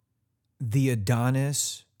The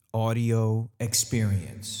Adonis Audio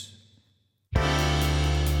Experience. All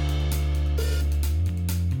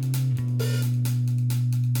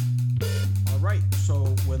right,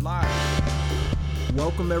 so we're live.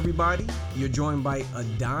 Welcome, everybody. You're joined by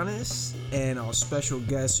Adonis and our special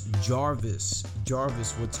guest, Jarvis.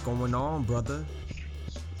 Jarvis, what's going on, brother?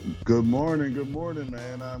 Good morning,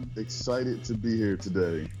 man. I'm excited to be here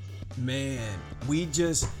today. Man, we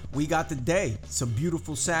got the day. It's a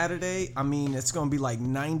beautiful Saturday. I mean, it's gonna be like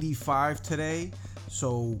 95 today.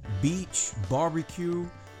 So beach, barbecue,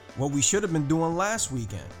 what we should have been doing last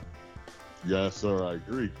weekend. Yes, sir. I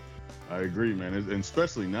agree, man. And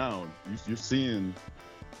especially now, you're seeing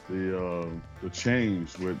the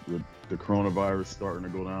change with the coronavirus starting to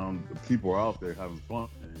go down. The people are out there having fun.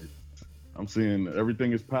 And I'm seeing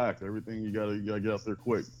everything is packed. Everything you gotta get out there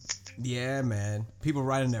quick. Yeah, man. People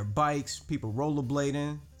riding their bikes, people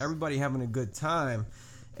rollerblading, everybody having a good time.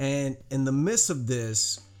 And in the midst of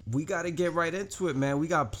this, we got to get right into it, man. We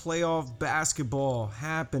got playoff basketball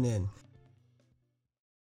happening.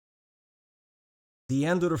 The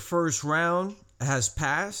end of the first round has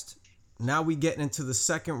passed. Now we getting into the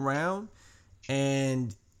second round.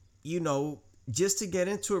 And, just to get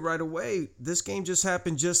into it right away, this game just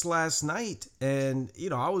happened just last night. And,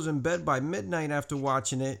 I was in bed by midnight after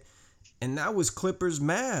watching it. And that was Clippers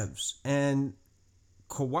Mavs. And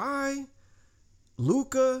Kawhi,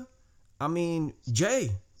 Luka,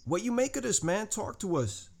 Jay, what you make of this, man? Talk to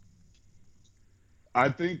us. I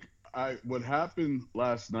think what happened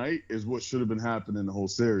last night is what should have been happening the whole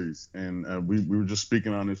series. And we were just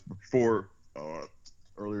speaking on this before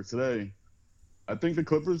earlier today. I think the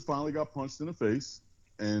Clippers finally got punched in the face,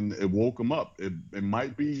 and it woke them up. It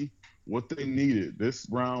might be what they needed. This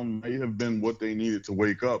round may have been what they needed to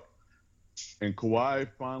wake up. And Kawhi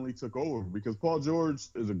finally took over because Paul George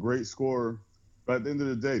is a great scorer. But at the end of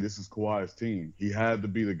the day, this is Kawhi's team. He had to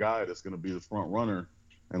be the guy that's going to be the front runner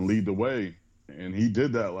and lead the way. And he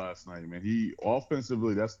did that last night, man. He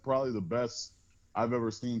offensively, that's probably the best I've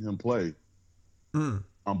ever seen him play on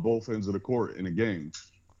both ends of the court in a game.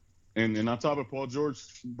 And on top of Paul George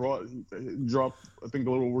dropped, I think, a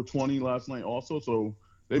little over 20 last night also. So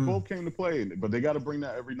they both came to play, but they got to bring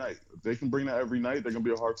that every night. If they can bring that every night, they're going to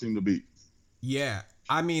be a hard team to beat. Yeah,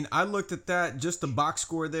 I looked at that, just the box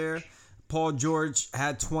score there. Paul George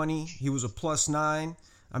had 20. He was a +9.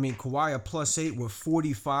 Kawhi a +8 with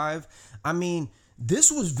 45.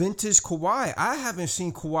 This was vintage Kawhi. I haven't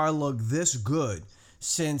seen Kawhi look this good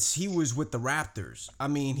since he was with the Raptors.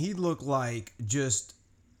 He looked like just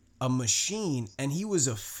a machine, and he was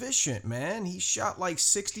efficient, man. He shot like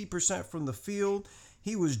 60% from the field.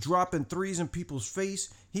 He was dropping threes in people's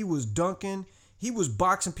face. He was dunking. He was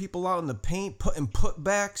boxing people out in the paint, putting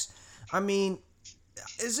putbacks.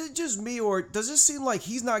 Is it just me, or does it seem like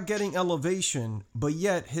he's not getting elevation, but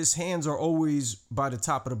yet his hands are always by the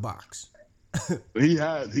top of the box? He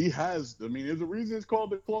has. There's a reason it's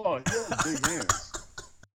called the claw. He has big hands.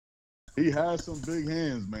 He has some big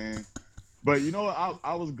hands, man. But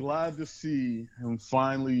I was glad to see him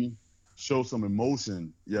finally show some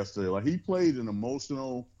emotion yesterday. Like, he played an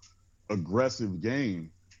emotional, aggressive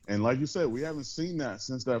game. And like you said, we haven't seen that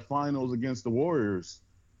since that finals against the Warriors.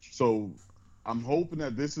 So I'm hoping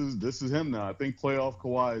that this is him now. I think playoff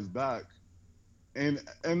Kawhi is back. And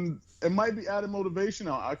it might be added motivation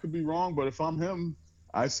now. I could be wrong, but if I'm him,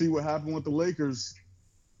 I see what happened with the Lakers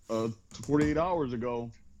 48 hours ago.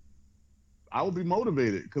 I will be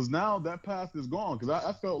motivated because now that path is gone. Because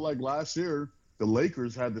I felt like last year the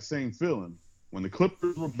Lakers had the same feeling. When the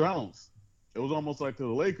Clippers were bounced, it was almost like to the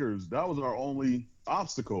Lakers, that was our only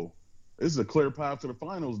obstacle. This is a clear path to the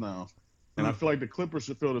finals now. And I feel like the Clippers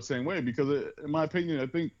should feel the same way because, in my opinion, I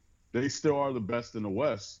think they still are the best in the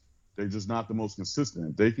West. They're just not the most consistent.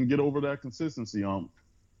 If they can get over that consistency,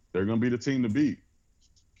 they're going to be the team to beat.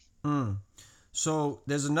 So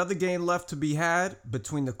there's another game left to be had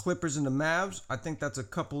between the Clippers and the Mavs. I think that's a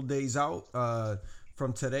couple days out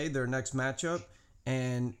from today, their next matchup.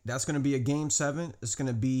 And that's going to be a Game 7. It's going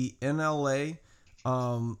to be in LA.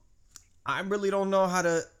 I really don't know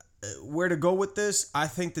where to go with this. I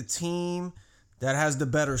think the team that has the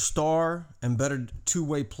better star and better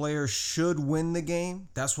two-way player should win the game.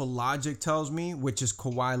 That's what logic tells me, which is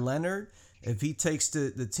Kawhi Leonard. If he takes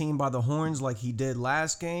the team by the horns like he did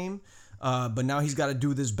last game, but now he's got to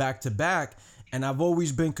do this back-to-back. And I've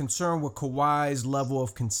always been concerned with Kawhi's level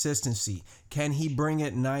of consistency. Can he bring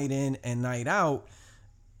it night in and night out?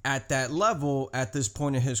 At that level, at this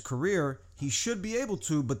point in his career, he should be able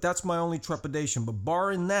to, but that's my only trepidation. But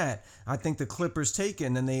barring that, I think the Clippers take it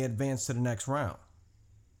and then they advance to the next round.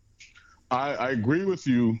 I agree with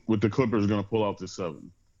you with the Clippers going to pull out this 7.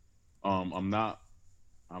 I'm not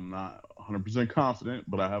 100% confident,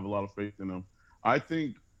 but I have a lot of faith in him. I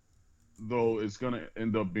think though it's going to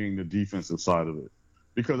end up being the defensive side of it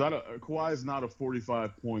because Kawhi is not a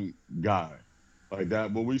 45-point guy like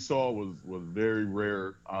that. What we saw was very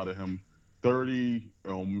rare out of him. 30,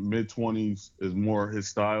 mid 20s is more his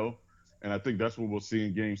style, and I think that's what we'll see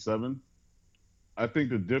in Game 7. I think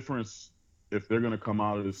the difference if they're going to come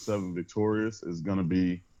out of this 7 victorious is going to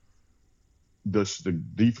be the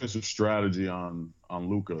defensive strategy on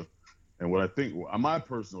Luka. And what I think, my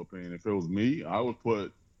personal opinion, if it was me, I would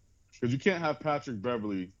put because you can't have Patrick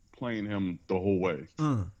Beverley playing him the whole way.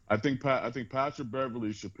 I think Patrick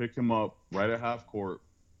Beverley should pick him up right at half court,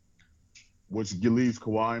 which leaves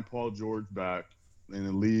Kawhi and Paul George back, and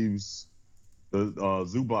it leaves the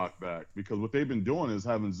Zubac back because what they've been doing is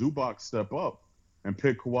having Zubac step up and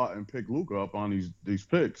pick Kawhi and pick Luka up on these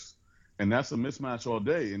picks, and that's a mismatch all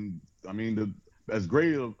day. And I mean, as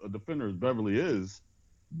great a defender as Beverley is,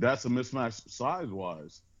 that's a mismatch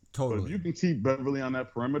size-wise. Totally. But if you can keep Beverley on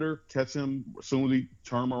that perimeter, catch him as soon as he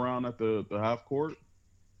turn him around at the half court,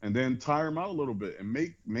 and then tire him out a little bit and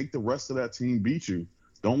make the rest of that team beat you.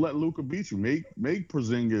 Don't let Luka beat you. Make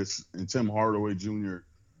Porzingis and Tim Hardaway Jr.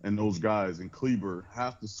 and those guys and Kleber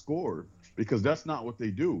have to score because that's not what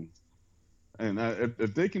they do. And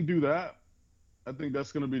if they can do that, I think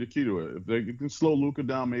that's going to be the key to it. If they can slow Luka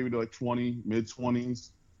down maybe to like 20, mid-20s,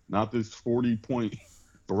 not this 40-point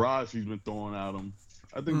barrage he's been throwing at him,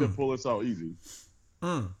 I think they'll pull this out easy.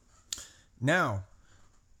 Now,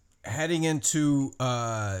 heading into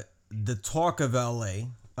the talk of LA,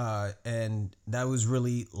 and that was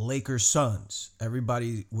really Lakers Suns.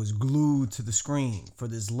 Everybody was glued to the screen for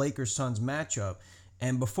this Lakers Suns matchup.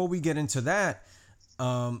 And before we get into that,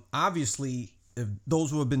 obviously, if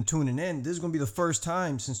those who have been tuning in, this is going to be the first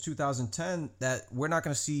time since 2010 that we're not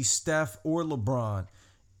going to see Steph or LeBron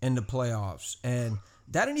in the playoffs. And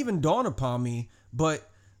that didn't even dawn upon me. But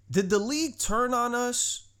did the league turn on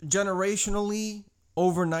us generationally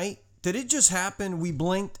overnight? Did it just happen? We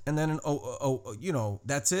blinked and then,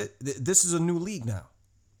 that's it? This is a new league now.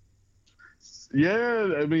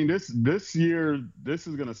 Yeah, I mean, this year, this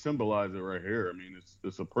is going to symbolize it right here. I mean,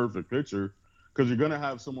 it's a perfect picture because you're going to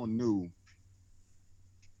have someone new.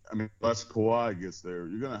 I mean, unless Kawhi gets there,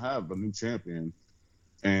 you're going to have a new champion.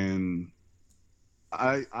 And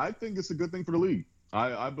I think it's a good thing for the league.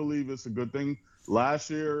 I believe it's a good thing. Last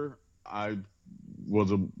year, I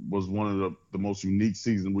was one of the most unique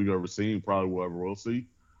seasons we've ever seen, probably we'll ever will see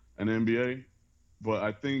in the NBA. But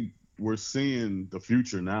I think we're seeing the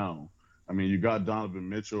future now. I mean, you got Donovan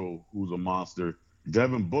Mitchell, who's a monster.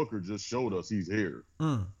 Devin Booker just showed us he's here.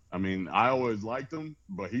 I mean, I always liked him,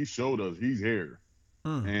 but he showed us he's here.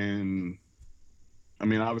 And, I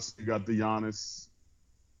mean, obviously you got the Giannis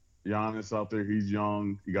out there. He's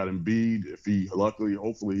young. You got Embiid. If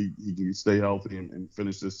hopefully he can stay healthy and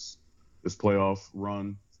finish this playoff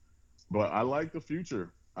run. But I like the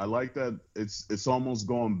future. I like that it's almost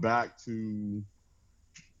going back to,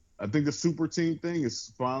 I think the super team thing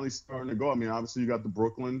is finally starting to go. I mean, obviously you got the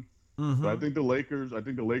Brooklyn, but I think the Lakers are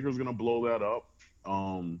going to blow that up.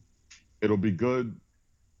 It'll be good.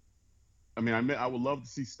 I mean, I would love to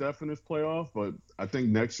see Steph in this playoff, but I think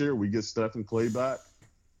next year we get Steph and Clay back,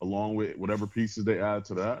 along with whatever pieces they add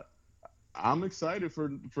to that. I'm excited for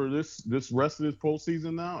this rest of this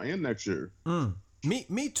postseason now and next year.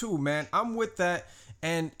 Me too, man. I'm with that.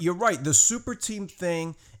 And you're right. The super team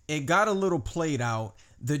thing, it got a little played out.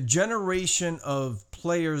 The generation of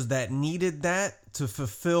players that needed that to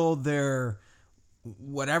fulfill their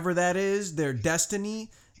whatever that is, their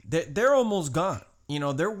destiny, they're almost gone. You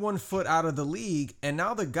know, they're 1 foot out of the league, and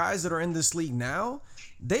now the guys that are in this league now,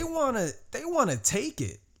 they wanna take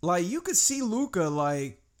it. Like, you could see Luka,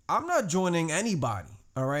 like, I'm not joining anybody.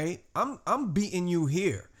 All right, I'm beating you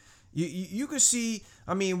here. You could see.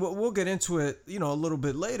 I mean, we'll get into it, a little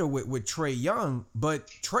bit later with Trae Young, but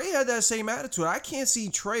Trae had that same attitude. I can't see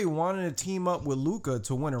Trae wanting to team up with Luka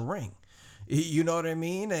to win a ring. You know what I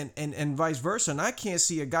mean? And vice versa. And I can't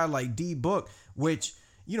see a guy like D Book, which,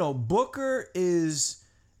 Booker he's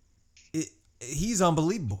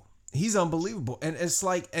unbelievable. He's unbelievable. And it's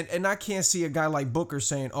like, and I can't see a guy like Booker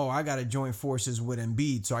saying, oh, I got to join forces with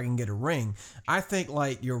Embiid so I can get a ring. I think,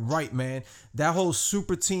 like, you're right, man. That whole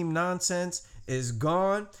super team nonsense is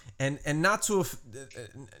gone. And not to,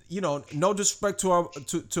 no disrespect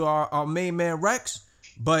to our main man Rex,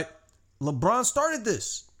 but LeBron started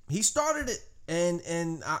this. He started it.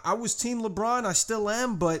 And I was team LeBron. I still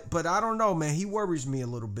am, but I don't know, man. He worries me a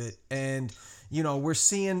little bit. And we're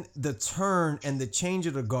seeing the turn and the change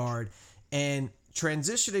of the guard and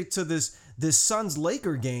transitioning to this Suns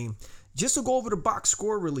Laker game. Just to go over the box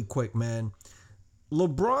score really quick, man.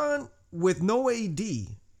 LeBron with no AD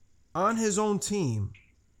on his own team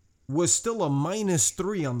was still a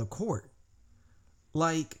 -3 on the court.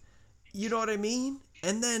 Like, you know what I mean?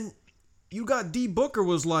 And then you got D Booker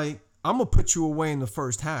was like, I'm going to put you away in the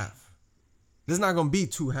first half. There's not going to be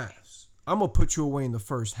two halves. I'm going to put you away in the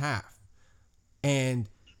first half. And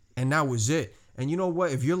that was it. And you know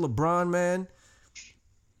what? If you're LeBron, man,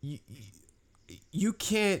 you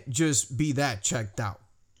can't just be that checked out.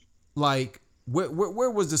 Like, where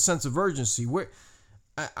was the sense of urgency?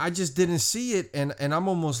 I just didn't see it, and I'm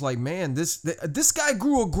almost like, man, this guy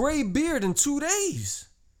grew a gray beard in 2 days.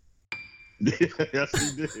 Yes,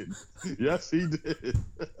 he did. Yes, he did.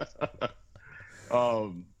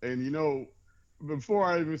 And you know, before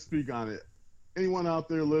I even speak on it, anyone out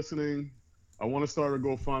there listening, I want to start a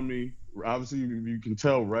GoFundMe. Obviously, you can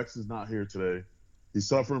tell Rex is not here today. He's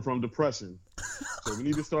suffering from depression. So we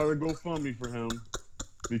need to start a GoFundMe for him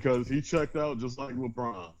because he checked out just like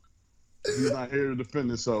LeBron. He's not here to defend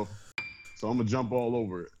himself. So I'm going to jump all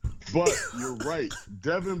over it. But you're right.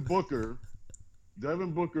 Devin Booker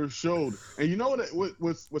showed. And you know what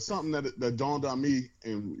was something that dawned on me,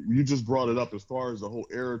 and you just brought it up as far as the whole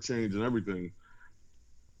era change and everything.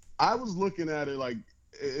 I was looking at it like,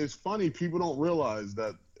 it's funny, people don't realize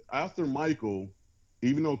that after Michael,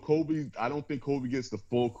 even though I don't think Kobe gets the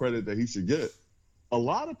full credit that he should get. A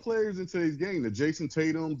lot of players in today's game, the Jason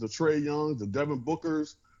Tatums, the Trae Youngs, the Devin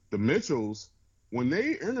Bookers, the Mitchells, when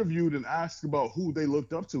they interviewed and asked about who they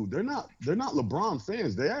looked up to, they're not LeBron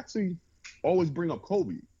fans. They actually always bring up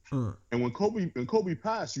Kobe. And when Kobe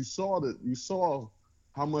passed, you saw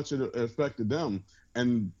how much it affected them.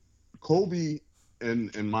 And Kobe,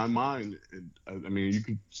 in my mind, I mean, you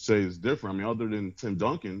could say it's different. I mean, other than Tim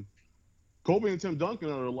Duncan, Kobe and Tim Duncan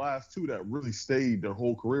are the last two that really stayed their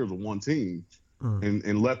whole careers with one team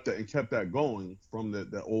and left that and kept that going from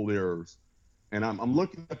the old eras. And I'm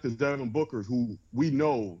looking at the Devin Bookers, who we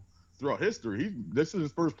know throughout history, this is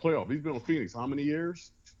his first playoff. He's been with Phoenix how many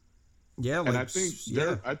years? Yeah, and I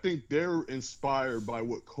think they're inspired by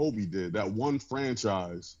what Kobe did, that one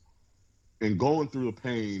franchise, and going through the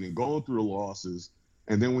pain and going through the losses.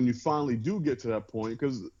 And then when you finally do get to that point,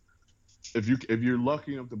 because if you're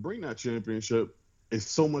lucky enough to bring that championship, it's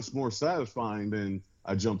so much more satisfying than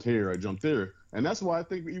I jumped here, I jumped there. And that's why I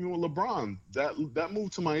think even with LeBron, that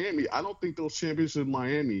move to Miami, I don't think those championships in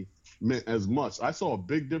Miami meant as much. I saw a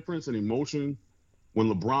big difference in emotion when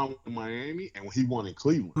LeBron went to Miami and when he won in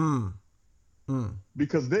Cleveland.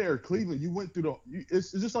 Because there, Cleveland, you went through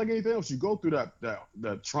it's just like anything else. You go through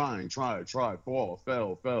that try, fall,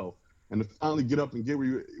 fell, and to finally get up and get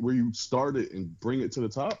where you started and bring it to the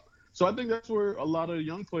top. So I think that's where a lot of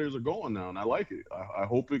young players are going now, and I like it. I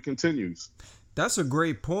hope it continues. That's a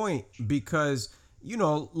great point because, you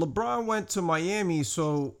know, LeBron went to Miami,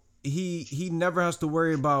 so he never has to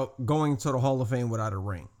worry about going to the Hall of Fame without a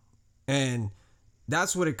ring. And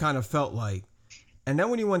that's what it kind of felt like. And then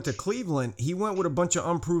when he went to Cleveland, he went with a bunch of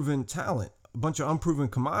unproven talent, a bunch of unproven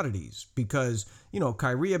commodities because, you know,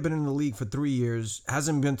 Kyrie had been in the league for 3 years,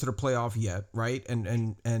 hasn't been to the playoff yet, right?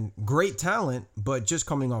 And great talent, but just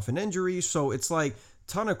coming off an injury. So it's like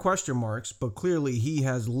ton of question marks, but clearly he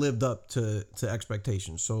has lived up to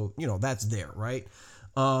expectations. So, you know, that's there, right?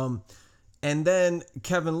 And then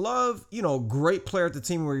Kevin Love, you know, great player at the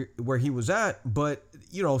team where he was at, but,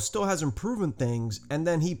 you know, still hasn't proven things. And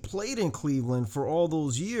then he played in Cleveland for all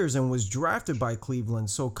those years and was drafted by Cleveland.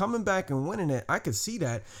 So coming back and winning it, I could see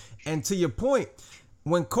that. And to your point,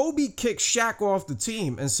 when Kobe kicked Shaq off the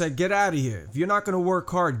team and said, get out of here. If you're not going to work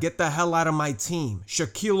hard, get the hell out of my team.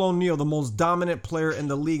 Shaquille O'Neal, the most dominant player in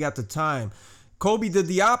the league at the time. Kobe did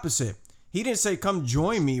the opposite. He didn't say, come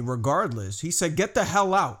join me regardless. He said, get the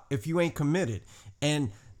hell out if you ain't committed. And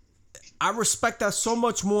I respect that so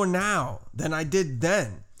much more now than I did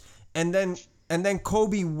then. And then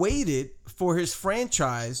Kobe waited for his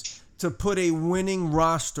franchise to put a winning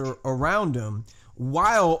roster around him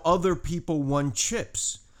while other people won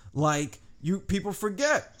chips. Like, people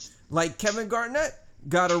forget. Like, Kevin Garnett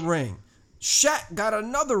got a ring. Shaq got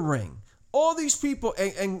another ring. All these people,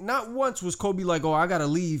 and not once was Kobe like, oh, I got to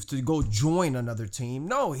leave to go join another team.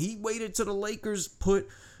 No, he waited till the Lakers put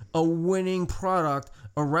a winning product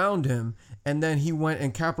around him, and then he went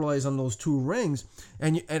and capitalized on those 2 rings.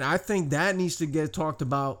 And I think that needs to get talked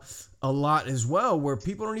about a lot as well, where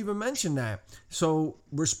people don't even mention that. So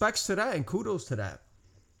respects to that and kudos to that.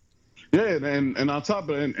 Yeah, and on top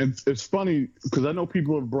of it, and it's funny because I know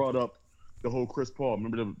people have brought up the whole Chris Paul.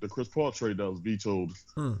 Remember the Chris Paul trade that was vetoed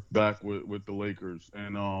back with the Lakers.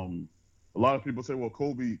 And a lot of people say, well,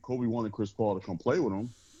 Kobe wanted Chris Paul to come play with him.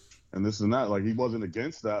 and this and that. Like, he wasn't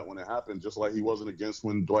against that when it happened, just like he wasn't against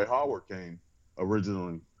when Dwight Howard came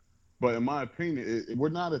originally. But in my opinion, we're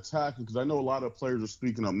not attacking, because I know a lot of players are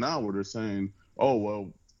speaking up now where they're saying, "Oh,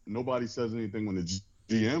 well, nobody says anything when the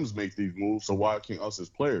GMs make these moves, so why can't us as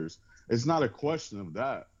players?" It's not a question of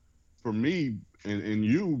that. For me, and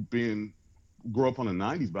you being grew up on the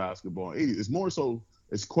 '90s basketball, '80s, it's more so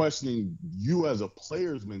it's questioning you as a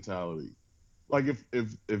player's mentality. Like,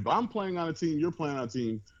 if I'm playing on a team, you're playing on a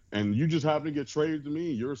team, and you just happen to get traded to me,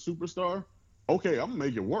 and you're a superstar, okay, I'm gonna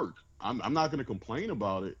make it work. I'm not gonna complain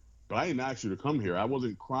about it, but I didn't ask you to come here. I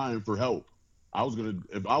wasn't crying for help.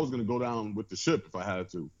 If I was gonna go down with the ship if I had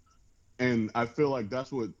to. And I feel like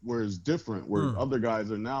that's where it's different, where other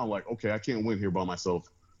guys are now like, okay, I can't win here by myself.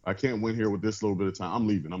 I can't win here with this little bit of time. I'm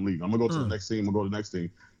leaving. I'm gonna go to the next team. I'm gonna go to the next team.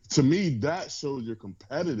 To me, that shows your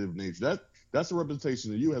competitive nature. That's a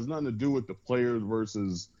representation of you. It has nothing to do with the players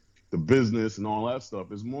versus the business and all that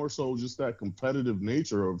stuff. It's more so just that competitive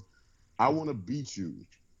nature of, I want to beat you.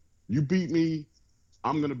 You beat me,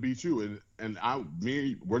 I'm gonna beat you.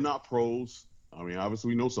 We're not pros. I mean, obviously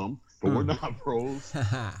we know some, but we're not pros.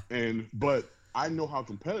 But I know how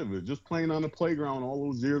competitive it is. Just playing on the playground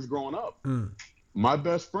all those years growing up. My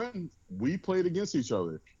best friend, we played against each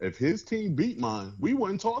other. If his team beat mine, we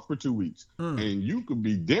wouldn't talk for 2 weeks. And you could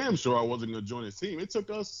be damn sure I wasn't going to join his team. It took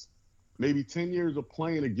us maybe 10 years of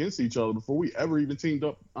playing against each other before we ever even teamed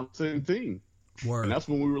up on the same team. Word. And that's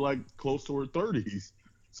when we were like close to our 30s.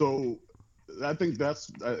 So I think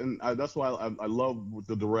that's why I love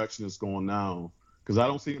the direction it's going now, because I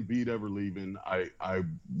don't see Embiid ever leaving.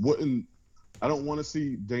 I don't want to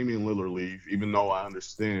see Damian Lillard leave, even though I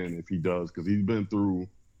understand if he does, because he's been through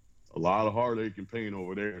a lot of heartache and pain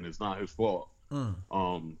over there, and it's not his fault. I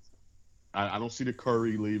don't see the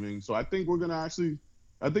Curry leaving. So I think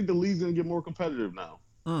I think the league's going to get more competitive now.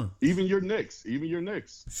 Even your Knicks.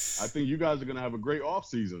 I think you guys are going to have a great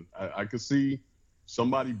offseason. I could see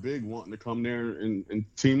somebody big wanting to come there and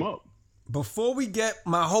team up. Before we get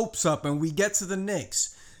my hopes up and we get to the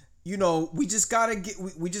Knicks, we just gotta get,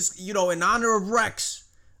 in honor of Rex,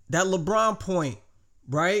 that LeBron point,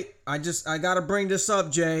 right? I gotta bring this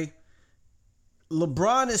up, Jay.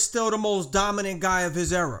 LeBron is still the most dominant guy of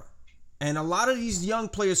his era. And a lot of these young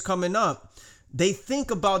players coming up, they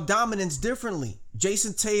think about dominance differently.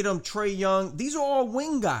 Jason Tatum, Trae Young, these are all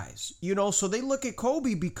wing guys, so they look at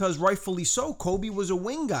Kobe because rightfully so. Kobe was a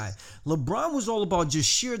wing guy. LeBron was all about just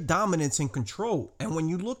sheer dominance and control. And when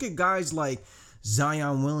you look at guys like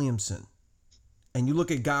Zion Williamson, and you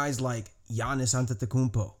look at guys like Giannis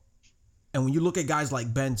Antetokounmpo, and when you look at guys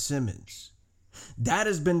like Ben Simmons, that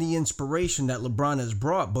has been the inspiration that LeBron has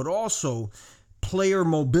brought, but also player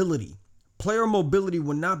mobility. Player mobility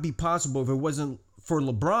would not be possible if it wasn't for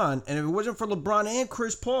LeBron, and if it wasn't for LeBron and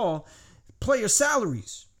Chris Paul, player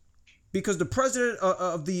salaries. Because the president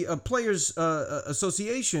of the Players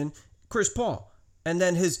Association, Chris Paul, and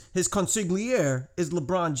then his consigliere is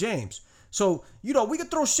LeBron James. So, we could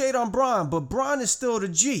throw shade on Bron, but Bron is still the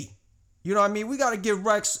G. You know what I mean? We got to give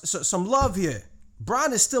Rex some love here.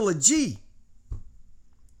 Bron is still a G.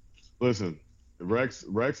 Listen, Rex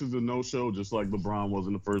is a no-show just like LeBron was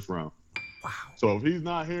in the first round. Wow. So if he's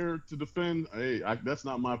not here to defend, hey, that's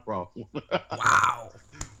not my problem. Wow.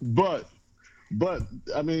 But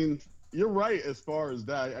I mean, you're right as far as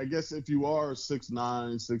that. I guess if you are 6'9",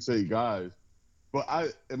 6'8" guys, but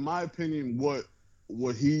in my opinion, what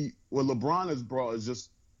LeBron has brought is just,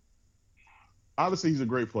 obviously he's a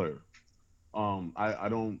great player.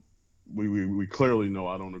 We clearly know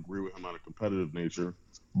I don't agree with him on a competitive nature,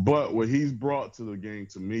 but what he's brought to the game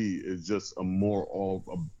to me is just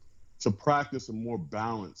to practice a more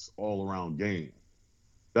balanced all around game.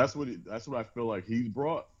 That's what I feel like he's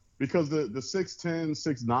brought, because the 6'10",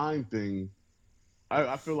 6'9" thing,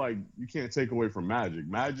 I feel like you can't take away from Magic.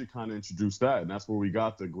 Magic kind of introduced that, and that's where we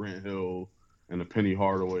got the Grant Hill and the Penny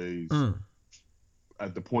Hardaways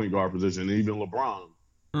at the point guard position, and even LeBron.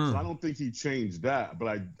 So I don't think he changed that,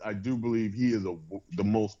 but I do believe he is the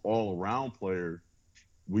most all-around player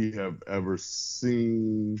we have ever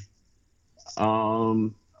seen.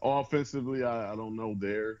 Offensively, I don't know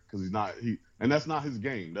there, because and that's not his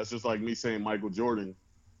game. That's just like me saying Michael Jordan.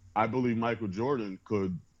 I believe Michael Jordan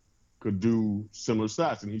could do similar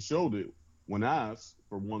stats, and he showed it when asked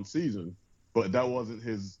for one season, but that wasn't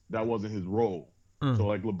his role. So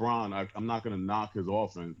like LeBron, I'm not going to knock his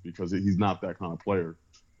offense because he's not that kind of player.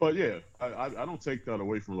 But yeah, I don't take that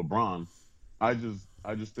away from LeBron. I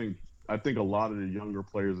think a lot of the younger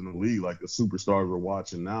players in the league, like the superstars we're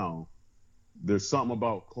watching now, there's something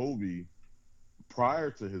about Kobe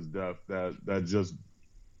prior to his death that just,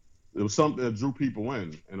 it was something that drew people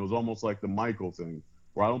in, and it was almost like the Michael thing.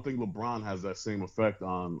 where I don't think LeBron has that same effect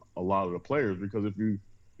on a lot of the players, because if you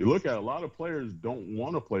look at it, a lot of players don't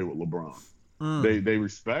want to play with LeBron. They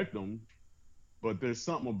respect him, but there's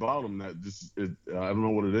something about him that I don't know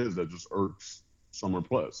what it is that just irks some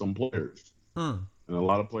players. And a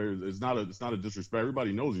lot of players, it's not a disrespect.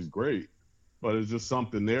 Everybody knows he's great, but it's just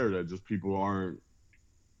something there that just people aren't,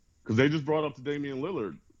 because they just brought up to Damian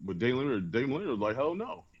Lillard. But Damian Lillard was like, hell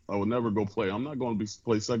no, I would never go play. I'm not going to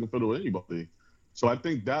play second fiddle with anybody. So I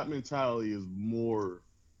think that mentality is more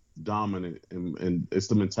dominant, and it's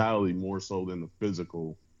the mentality more so than the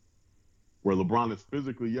physical. Where LeBron is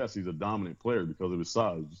physically, yes, he's a dominant player because of his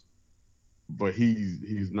size, but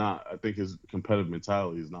he's not. I think his competitive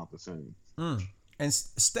mentality is not the same. And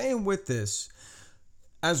staying with this,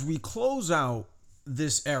 as we close out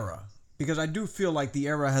this era, because I do feel like the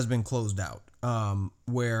era has been closed out,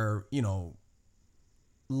 where, you know,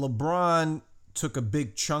 LeBron took a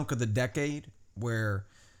big chunk of the decade where,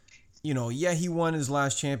 you know, yeah, he won his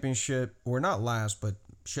last championship, or not last, but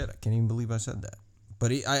shit, I can't even believe I said that.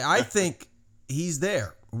 But I think he's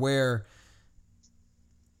there where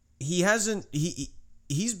he hasn't,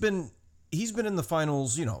 he's been in the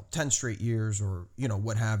finals, you know, 10 straight years, or, you know,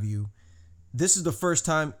 what have you. This is the first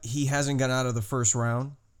time he hasn't gotten out of the first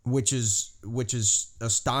round, which is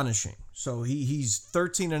astonishing. So he's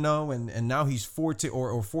 13-0, and now he's 14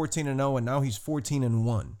 or 14-0, and now he's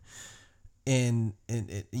 14-1 in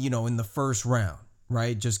you know, in the first round,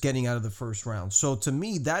 right? Just getting out of the first round. So to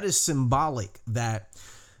me, that is symbolic that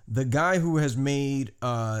the guy who has made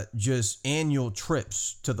just annual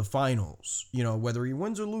trips to the finals, you know, whether he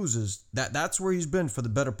wins or loses, that's where he's been for the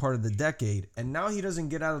better part of the decade. And now he doesn't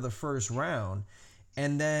get out of the first round.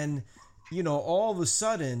 And then, you know, all of a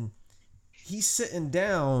sudden he's sitting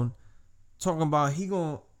down talking about he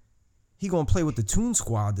gonna play with the Toon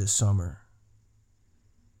Squad this summer.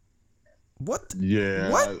 What? Yeah,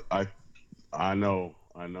 what? I know.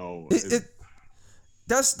 That's it.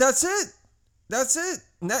 That's it.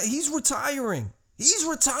 Now he's retiring.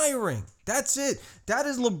 That's it. That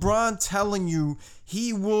is LeBron telling you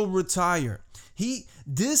he will retire.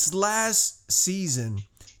 This last season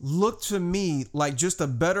looked to me like just a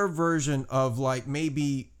better version of like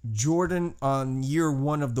maybe Jordan on year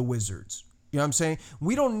one of the Wizards. You know what I'm saying?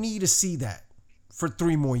 We don't need to see that for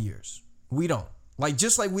 3 more years. We don't. Like,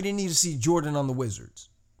 just like we didn't need to see Jordan on the Wizards.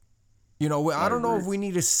 You know, I don't know if we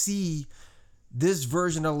need to see this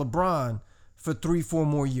version of LeBron for 3-4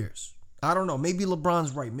 more years. I don't know. Maybe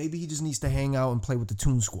LeBron's right. Maybe he just needs to hang out and play with the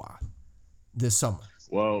Toon Squad this summer.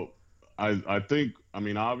 Well, I think, I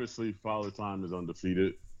mean, obviously Father Time is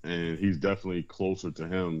undefeated, and he's definitely closer to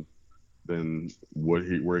him than where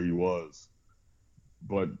he was.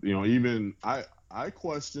 But, you know, even I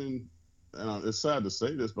question, and it's sad to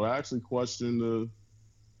say this, but I actually question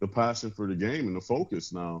the passion for the game and the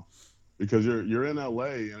focus now, because you're in LA.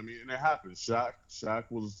 I mean, and it happens. Shaq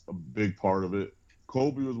was a big part of it.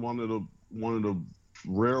 Kobe was one of the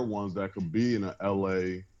rare ones that could be in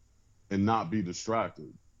LA and not be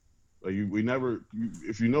distracted. Like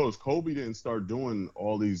if you notice, Kobe didn't start doing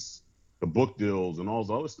all the book deals and all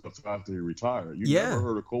this other stuff after he retired. You never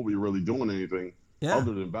heard of Kobe really doing anything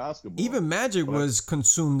other than basketball. Even Magic was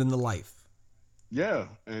consumed in the life. Yeah,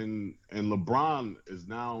 and LeBron is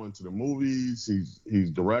now into the movies. He's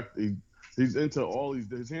into all these.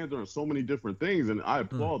 His hands are in so many different things, and I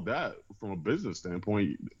applaud that from a business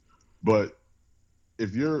standpoint. But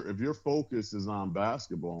if your focus is on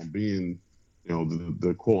basketball and being, you know,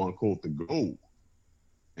 the quote unquote the GOAT,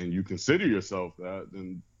 and you consider yourself that,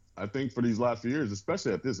 then I think for these last few years,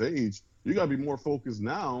 especially at this age, you got to be more focused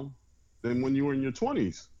now than when you were in your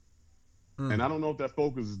 20s. And I don't know if that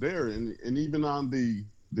focus is there. And even on the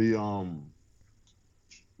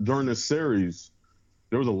during this series,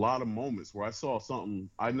 there was a lot of moments where I saw something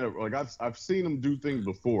I never, like, I've seen him do things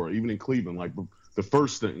before, even in Cleveland, like the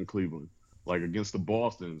first stint in Cleveland, like against the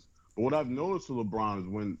Bostons. But what I've noticed with LeBron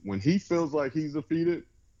is when he feels like he's defeated,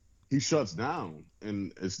 he shuts down.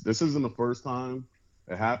 And this isn't the first time.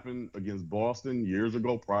 It happened against Boston years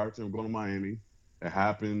ago prior to him going to Miami. It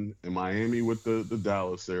happened in Miami with the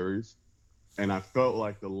Dallas series. And I felt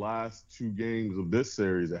like the last 2 games of this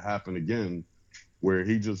series, it happened again, where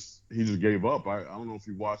he just gave up. I don't know if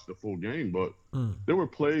you watched the full game, but there were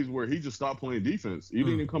plays where he just stopped playing defense. He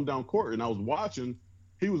didn't even come down court. And I was watching,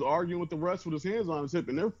 he was arguing with the refs with his hands on his hip,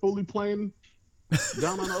 and they're fully playing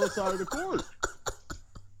down on the other side of the court.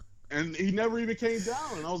 And he never even came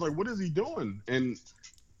down. And I was like, what is he doing? And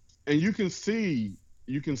you can see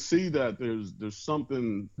that there's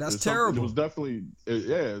something that's terrible. It was definitely,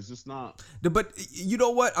 it's just not. But you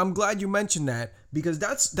know what? I'm glad you mentioned that, because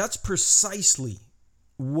that's precisely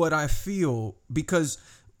what I feel, because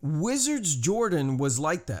Wizards Jordan was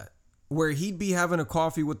like that, where he'd be having a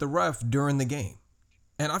coffee with the ref during the game.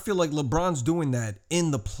 And I feel like LeBron's doing that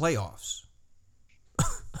in the playoffs.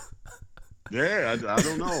 Yeah, I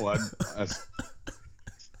don't know.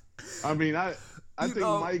 I mean, I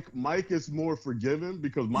think Mike is more forgiving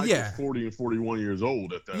because Mike was 40 and 41 years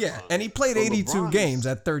old at that time. Yeah, and he played 82 games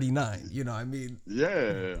at 39. You know, I mean.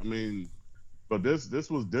 Yeah, I mean, but this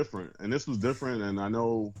was different, and this was different, and I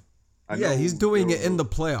know. He's doing it in the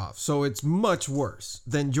playoffs, so it's much worse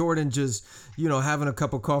than Jordan just, having a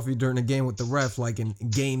cup of coffee during a game with the ref, like in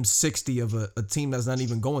game 60 of a team that's not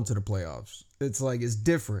even going to the playoffs. It's like, it's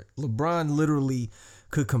different. LeBron literally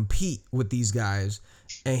could compete with these guys,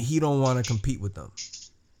 and he don't want to compete with them.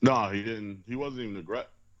 No, he didn't. He wasn't even aggressive.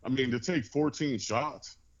 I mean, to take 14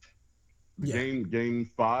 shots,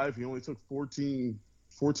 game 5, he only took 14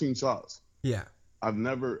 shots. Yeah. I've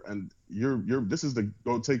never, and this is to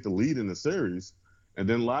go take the lead in the series. And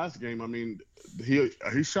then last game, I mean, he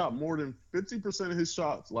shot more than 50% of his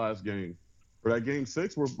shots last game. For that game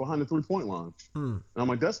 6, we're behind the 3-point line. And I'm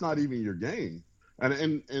like, that's not even your game.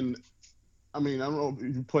 And I mean, I don't know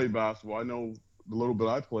if you play basketball. I know the little bit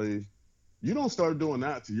I played. You don't start doing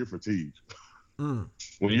that till you're fatigued.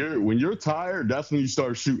 When you're tired, that's when you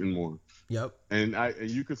start shooting more. Yep. And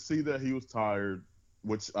you could see that he was tired,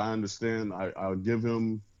 which I understand. I'll give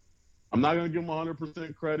him. I'm not going to give him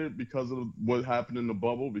 100% credit because of what happened in the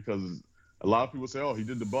bubble, because a lot of people say, oh, he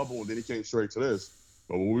did the bubble and then he came straight to this.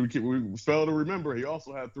 But we fail to remember, he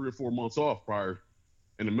also had 3 or 4 months off prior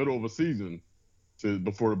in the middle of a season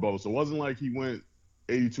before the bubble. So it wasn't like he went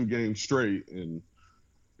 82 games straight and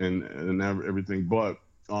everything. But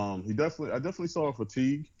I definitely saw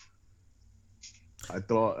fatigue. I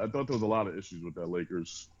thought there was a lot of issues with that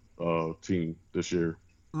Lakers team this year,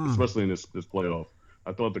 especially in this playoff.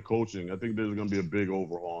 I thought the coaching, I think there's going to be a big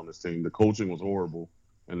overhaul on this team. The coaching was horrible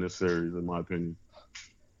in this series, in my opinion.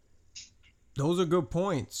 Those are good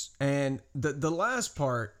points. And the last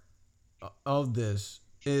part of this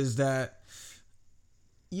is that,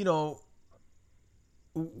 so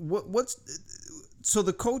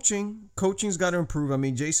the coaching's got to improve. I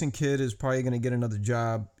mean, Jason Kidd is probably going to get another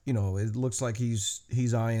job. It looks like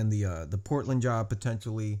he's eyeing the Portland job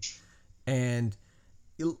potentially. And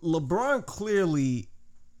LeBron clearly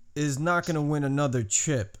is not going to win another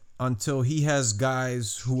chip until he has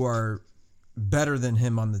guys who are better than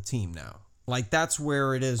him on the team now. Like, that's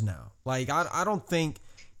where it is now. Like, I don't think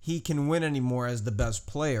he can win anymore as the best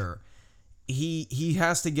player. He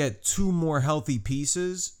has to get 2 more healthy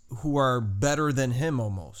pieces who are better than him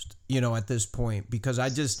almost, at this point, because I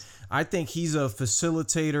think he's a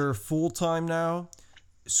facilitator full-time now,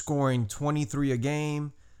 scoring 23 a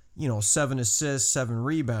game, 7 assists, 7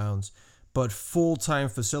 rebounds, but full-time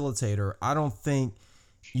facilitator. I don't think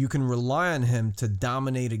you can rely on him to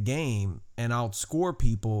dominate a game and outscore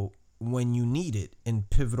people when you need it in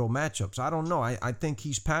pivotal matchups. I don't know. I think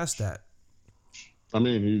he's past that. I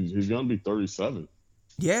mean, he's going to be 37.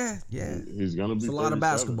 Yeah. He's going to be 37. It's a lot of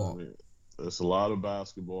basketball. I mean, it's a lot of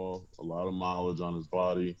basketball, a lot of mileage on his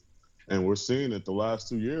body. And we're seeing it the last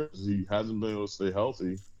 2 years. He hasn't been able to stay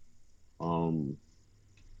healthy.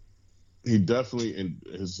 He definitely, and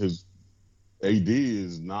his AD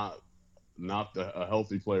is not a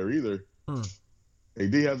healthy player either.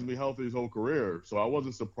 AD hasn't been healthy his whole career. So I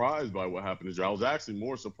wasn't surprised by what happened this year. I was actually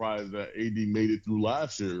more surprised that AD made it through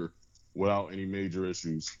last year without any major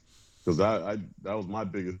issues, because that was my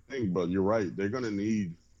biggest thing. But you're right. They're going to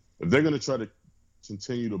need, if they're going to try to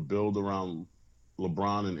continue to build around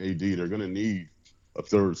LeBron and AD, they're going to need a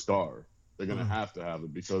third star. They're going to have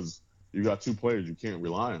it, because you got 2 players you can't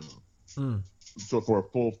rely on. So for a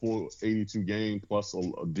full 82 game plus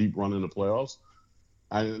a deep run in the playoffs,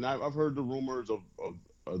 and I've heard the rumors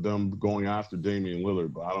of them going after Damian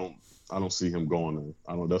Lillard, but I don't see him going there.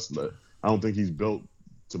 I don't think he's built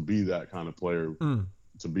to be that kind of player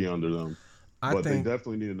to be under them. But they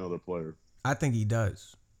definitely need another player. I think he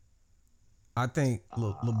does. I think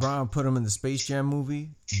LeBron put him in the Space Jam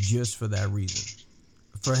movie just for that reason.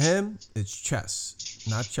 For him, it's chess,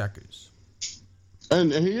 not checkers.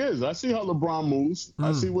 And he is. I see how LeBron moves.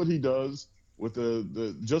 I see what he does with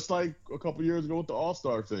the just like a couple years ago with the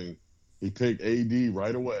All-Star thing. He picked AD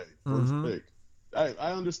right away, first pick.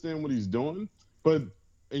 I understand what he's doing, and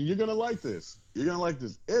you're gonna like this. You're gonna like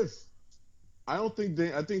this. I think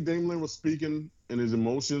Dame Lillard was speaking in his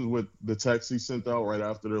emotions with the text he sent out right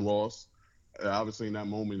after their loss. Obviously, in that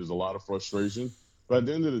moment, there's a lot of frustration. But at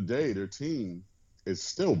the end of the day, their team is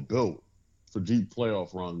still built for deep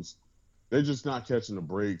playoff runs. They're just not catching the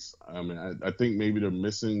breaks. I mean, I think maybe they're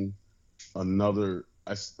missing another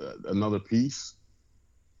piece.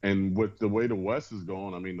 And with the way the West is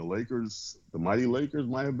going, I mean, the Lakers, the mighty Lakers,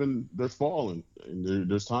 might have been they're falling, and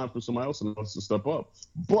there's time for somebody else to step up.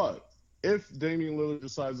 But if Damian Lillard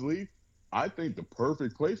decides to leave, I think the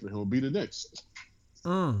perfect place for him would be the Knicks.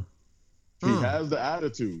 He has the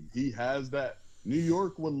attitude. He has that. New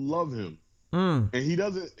York would love him, and he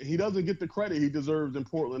doesn't get the credit he deserves in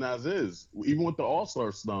Portland as is, even with the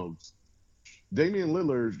All-Star snubs. Damian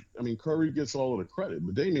Lillard, I mean, Curry gets all of the credit,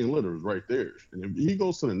 but Damian Lillard is right there. And if he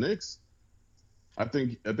goes to the Knicks, I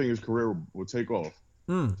think his career will take off.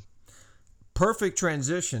 Perfect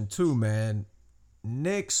transition too, man.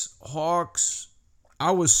 Knicks, Hawks.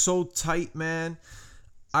 I was so tight, man.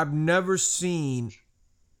 I've never seen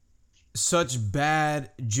such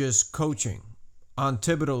bad just coaching on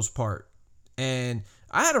Thibodeau's part. And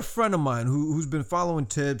I had a friend of mine who's been following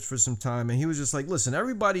Tibbs for some time, and he was just like, listen,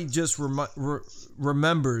 everybody just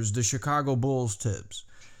remembers the Chicago Bulls Tibbs,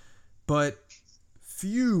 but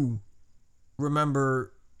few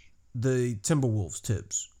remember the Timberwolves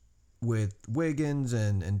Tibbs with Wiggins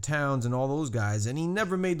and Towns and all those guys, and he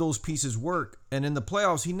never made those pieces work. And in the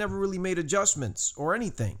playoffs, he never really made adjustments or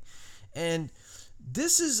anything. And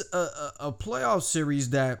this is a playoff series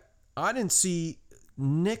that I didn't see.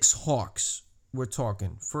 Knicks Hawks, we're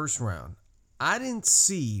talking first round. I didn't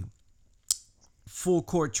see full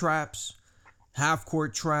court traps, half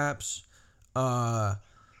court traps. I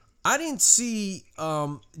didn't see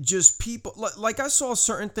just people like I saw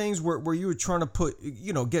certain things where you were trying to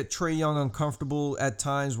get Trae Young uncomfortable at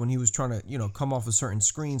times when he was trying to come off of certain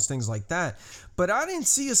screens, things like that. But I didn't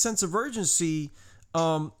see a sense of urgency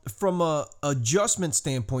from a adjustment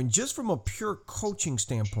standpoint, just from a pure coaching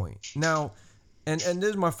standpoint. Now, and this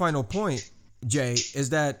is my final point, Jay, is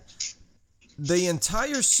that the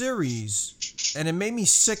entire series, and it made me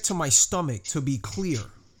sick to my stomach to be clear,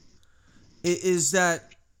 is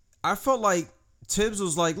that I felt like Tibbs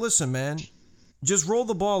was like, listen, man, just roll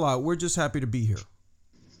the ball out. We're just happy to be here.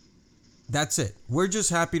 That's it. We're just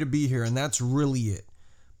happy to be here, and that's really it.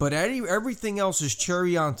 But everything else is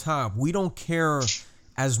cherry on top. We don't care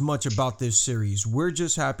as much about this series. We're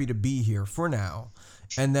just happy to be here for now.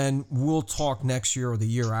 And then we'll talk next year or the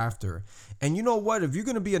year after. And you know what? If you're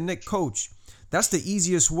going to be a Knicks coach, that's the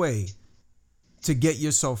easiest way to get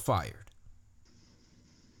yourself fired.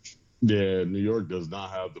 Yeah, New York does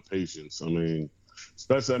not have the patience. I mean,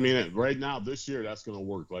 especially, right now, this year, that's going to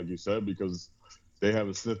work, like you said, because they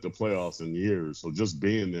haven't sniffed the playoffs in years. So just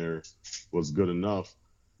being there was good enough.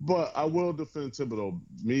 But I will defend Thibodeau.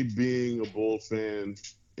 Me being a Bull fan,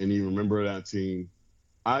 and you remember that team,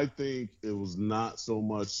 I think it was not so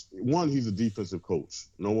much. One, he's a defensive coach.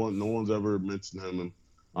 No one's ever mentioned him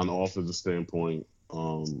on the offensive standpoint.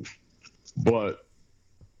 But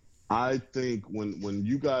I think when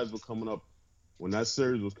you guys were coming up, when that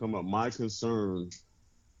series was coming up, my concern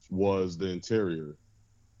was the interior.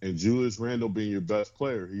 And Julius Randle being your best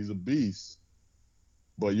player, he's a beast.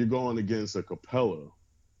 But you're going against a Capella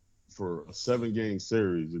for a 7-game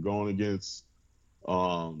series. You're going against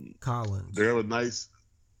Collins. They have a nice.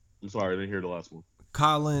 I'm sorry, I didn't hear the last one.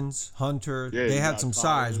 Collins, Hunter, yeah, they had some Collins,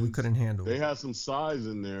 size we couldn't handle. They had some size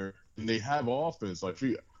in there, and they have offense. Like,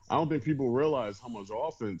 I don't think people realize how much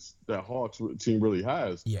offense that Hawks team really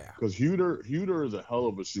has. Yeah. Because Huter is a hell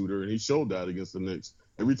of a shooter, and he showed that against the Knicks.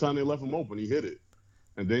 Every time they left him open, he hit it.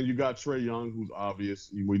 And then you got Trae Young, who's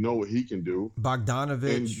obvious. We know what he can do.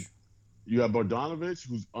 Bogdanovich. And you got Bogdanovich,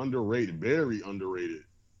 who's underrated, very underrated.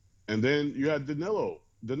 And then you had Danilo.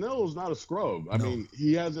 Danilo's not a scrub. I mean,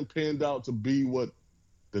 he hasn't panned out to be what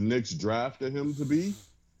the Knicks drafted him to be.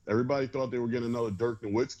 Everybody thought they were getting another Dirk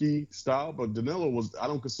Nowitzki style, but Danilo I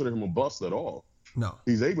don't consider him a bust at all. No.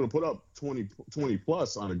 He's able to put up 20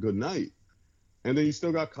 plus on a good night. And then you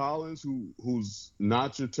still got Collins, who's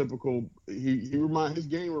not your typical. His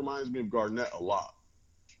game reminds me of Garnett a lot.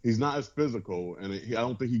 He's not as physical, and I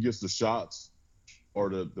don't think he gets the shots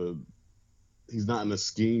or he's not in the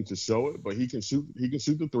scheme to show it, but he can shoot. He can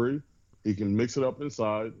shoot the three. He can mix it up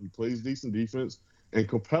inside. He plays decent defense. And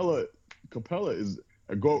Capella is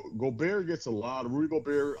Gobert gets a lot. Rudy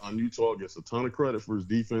Gobert on Utah gets a ton of credit for his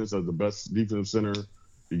defense as the best defensive center.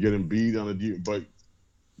 You get Embiid on but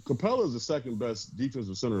Capella is the second best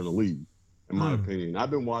defensive center in the league, in my opinion.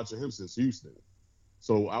 I've been watching him since Houston,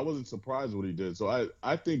 so I wasn't surprised what he did. So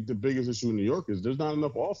I think the biggest issue in New York is there's not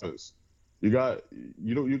enough offense. You guys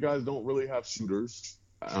don't really have shooters.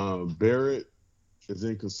 Barrett is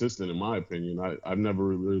inconsistent, in my opinion. I've never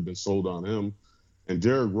really been sold on him. And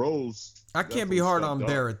Derrick Rose. I can't be hard on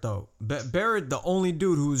Barrett, though. Barrett, the only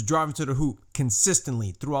dude who was driving to the hoop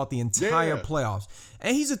consistently throughout the entire playoffs.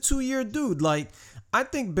 And he's a 2-year dude. Like, I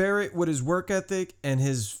think Barrett, with his work ethic and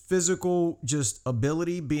his physical just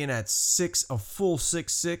ability, being at a full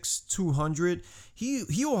 6'6", 200, he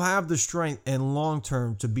will have the strength and long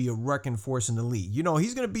term to be a wrecking force in the league. You know,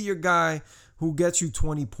 he's gonna be your guy who gets you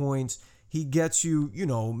 20 points. He gets you,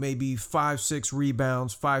 maybe 5-6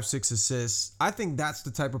 rebounds, 5-6 assists. I think that's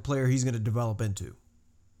the type of player he's gonna develop into.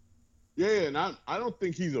 Yeah, and I don't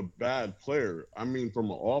think he's a bad player. I mean,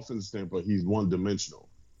 from an offense standpoint, he's one-dimensional.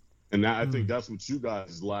 And I think that's what you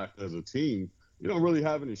guys lack as a team. You don't really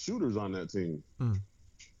have any shooters on that team.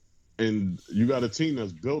 And you got a team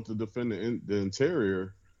that's built to defend the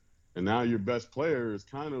interior. And now your best player is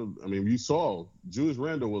you saw Julius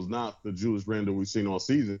Randle was not the Julius Randle we've seen all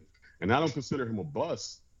season. And I don't consider him a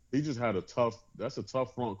bust. He just had a tough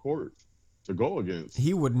front court to go against.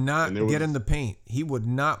 He would not get in the paint. He would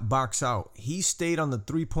not box out. He stayed on the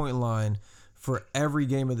 3-point line for every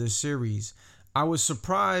game of this series. I was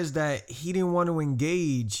surprised that he didn't want to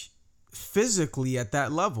engage physically at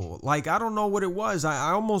that level. Like, I don't know what it was.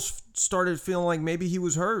 I almost started feeling like maybe he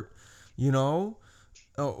was hurt,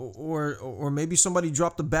 or maybe somebody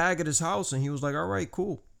dropped a bag at his house and he was like, all right,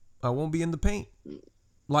 cool, I won't be in the paint.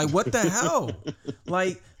 Like, what the hell?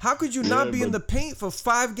 Like, how could you not be in the paint for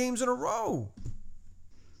 5 games in a row?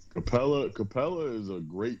 Capella is a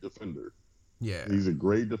great defender. Yeah. He's a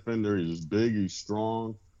great defender. He's big, he's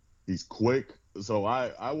strong, he's quick. So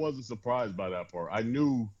I wasn't surprised by that part. I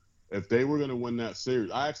knew if they were going to win that series,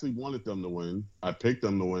 I actually wanted them to win. I picked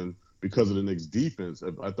them to win because of the Knicks' defense.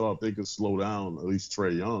 I thought if they could slow down at least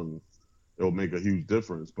Trae Young, it would make a huge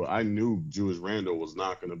difference. But I knew Julius Randle was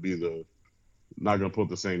not going to put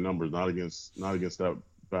the same numbers, not against that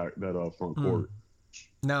front court.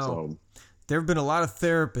 Now, there have been a lot of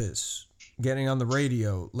therapists getting on the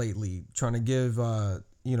radio lately trying to give, trying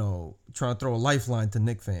to throw a lifeline to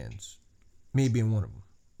Knicks fans. Me being one of them,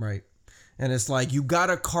 right? And it's like, you got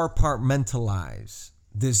to compartmentalize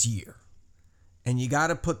this year. And you got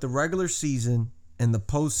to put the regular season and the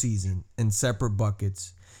postseason in separate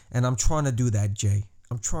buckets. And I'm trying to do that, Jay.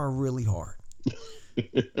 I'm trying really hard.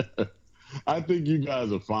 I think you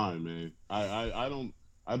guys are fine, man. I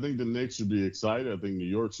think the Knicks should be excited. I think New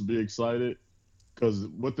York should be excited. Because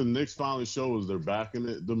what the Knicks finally show is they're back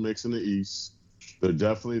in the mix in the East. They're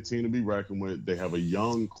definitely a team to be reckoned with. They have a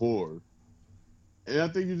young core. And I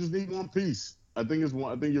think you just need one piece. I think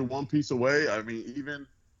you're one piece away. I mean,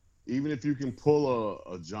 even if you can pull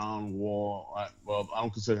a John Wall, I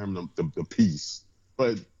don't consider him the piece,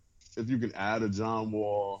 but if you can add a John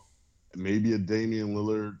Wall, maybe a Damian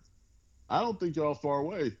Lillard, I don't think y'all far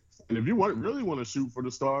away. And if you really want to shoot for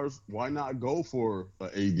the stars, why not go for an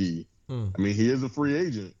AD? I mean, he is a free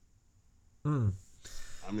agent. I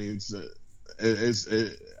mean,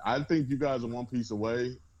 I think you guys are one piece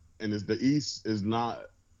away. And the East is not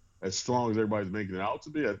as strong as everybody's making it out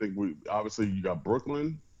to be. I think obviously you got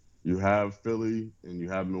Brooklyn, you have Philly, and you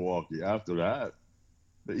have Milwaukee. After that,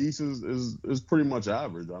 the East is pretty much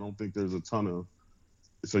average. I don't think there's a ton of.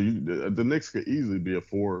 So the Knicks could easily be a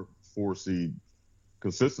four seed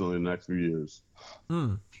consistently in the next few years.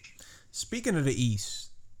 Speaking of the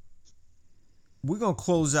East, we're gonna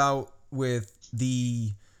close out with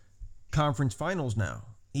the conference finals now,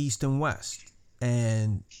 East and West,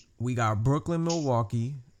 and we got Brooklyn,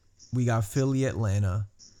 Milwaukee. We got Philly, Atlanta.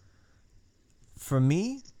 For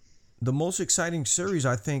me, the most exciting series,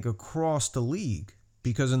 I think, across the league,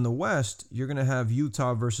 because in the West, you're going to have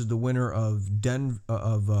Utah versus the winner of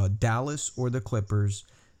Dallas or the Clippers,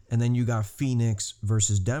 and then you got Phoenix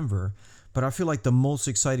versus Denver. But I feel like the most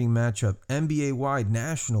exciting matchup NBA-wide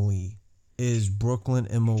nationally is Brooklyn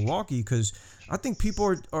and Milwaukee, because I think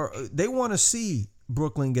people they want to see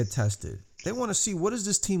Brooklyn get tested. They want to see, what does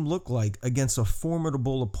this team look like against a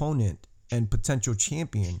formidable opponent and potential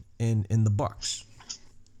champion in the Bucks.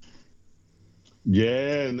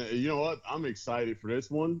 Yeah, and you know what? I'm excited for this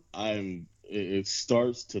one. It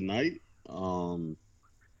starts tonight. I'm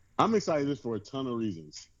excited for a ton of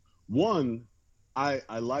reasons. One, I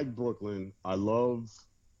like Brooklyn. I love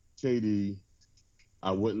KD.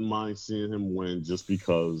 I wouldn't mind seeing him win just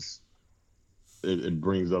because it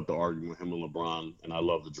brings up the argument with him and LeBron, and I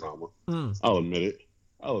love the drama. I'll admit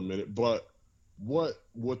it. But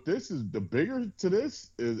what this is, the bigger to this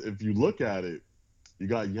is, if you look at it, you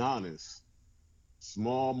got Giannis,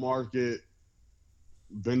 small market,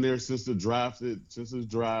 been there since his draft.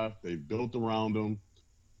 They've built around him,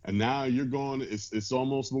 and now you're going. It's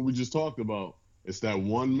almost what we just talked about. It's that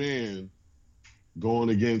one man going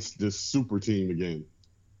against this super team again.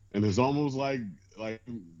 And it's almost like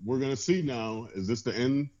we're going to see now, is this the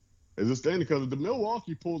end Is it standing? Because if the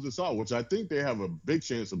Milwaukee pulls this out, which I think they have a big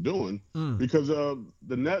chance of doing, Mm. because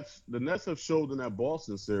the Nets have showed in that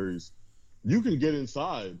Boston series, you can get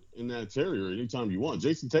inside in that territory anytime you want.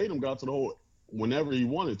 Jason Tatum got to the hole whenever he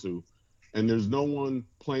wanted to, and there's no one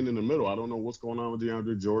playing in the middle. I don't know what's going on with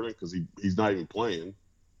DeAndre Jordan because he's not even playing.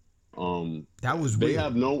 That was they weird.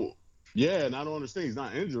 have no, yeah, and I don't understand. He's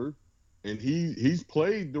not injured, and he's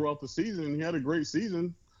played throughout the season, and he had a great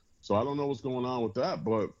season. So I don't know what's going on with that,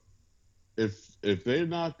 but if they're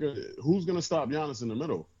not good, who's going to stop Giannis in the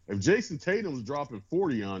middle? If Jason Tatum's dropping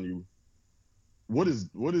 40 on you, what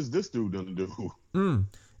is this dude going to do?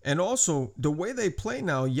 And also, the way they play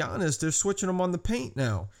now, Giannis, they're switching him on the paint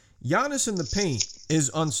now. Giannis in the paint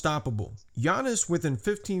is unstoppable. Giannis within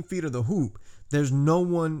 15 feet of the hoop, there's no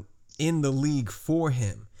one in the league for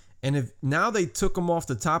him. And if now they took him off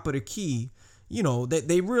the top of the key, you know,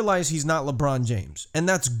 they realize he's not LeBron James. And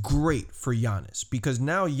that's great for Giannis because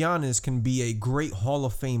now Giannis can be a great Hall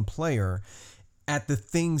of Fame player at the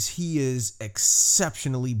things he is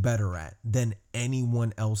exceptionally better at than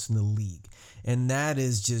anyone else in the league. And that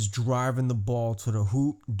is just driving the ball to the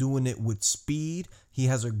hoop, doing it with speed. He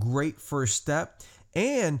has a great first step.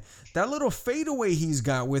 And that little fadeaway he's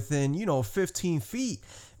got within, 15 feet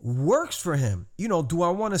works for him. Do I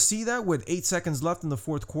want to see that with 8 seconds left in the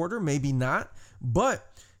fourth quarter? Maybe not. But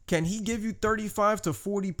can he give you 35 to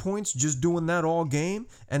 40 points just doing that all game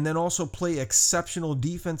and then also play exceptional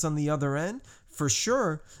defense on the other end? For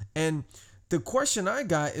sure. And the question I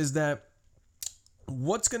got is that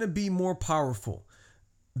what's going to be more powerful?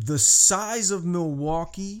 The size of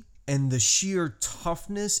Milwaukee and the sheer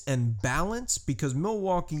toughness and balance, because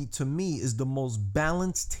Milwaukee to me is the most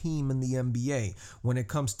balanced team in the NBA when it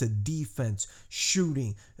comes to defense,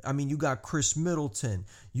 shooting. I mean, you got Chris Middleton,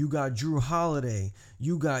 you got Drew Holiday,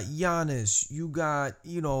 you got Giannis, you got,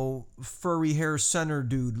 furry hair center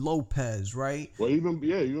dude, Lopez, right? Well,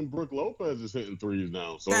 even Brook Lopez is hitting threes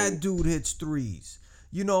now. So that dude hits threes,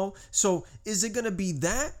 So is it going to be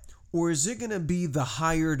that? Or is it going to be the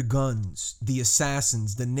hired guns, the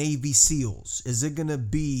assassins, the Navy SEALs? Is it going to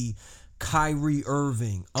be Kyrie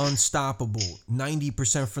Irving, unstoppable,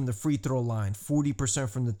 90% from the free throw line, 40%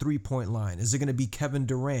 from the three-point line? Is it going to be Kevin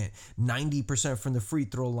Durant, 90% from the free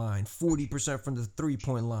throw line, 40% from the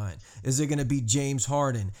three-point line? Is it going to be James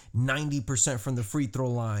Harden, 90% from the free throw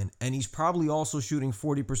line, and he's probably also shooting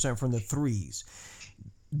 40% from the threes?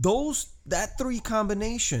 That three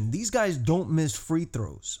combination, these guys don't miss free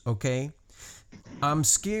throws, okay? I'm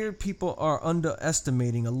scared people are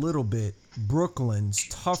underestimating a little bit Brooklyn's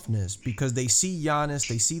toughness because they see Giannis,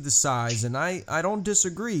 they see the size, and I don't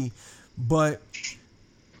disagree, but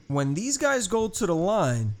when these guys go to the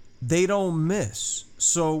line, they don't miss.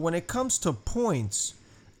 So when it comes to points,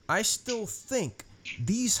 I still think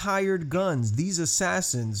these hired guns, these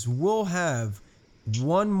assassins will have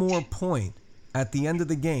one more point at the end of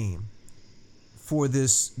the game for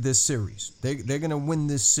this series. They're going to win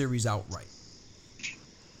this series outright.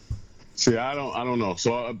 See, I don't know.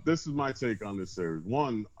 So this is my take on this series.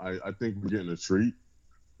 One, I think we're getting a treat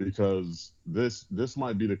because this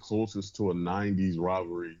might be the closest to a 90s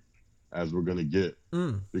rivalry as we're going to get.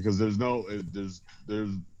 Because there's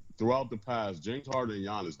throughout the past, James Harden and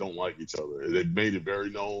Giannis don't like each other. They've made it very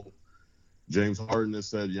known. James Harden has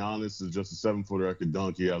said Giannis is just a 7-footer that can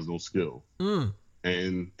dunk. He has no skill.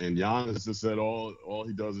 And Giannis has said all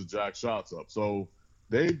he does is jack shots up. So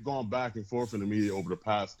they've gone back and forth in the media over the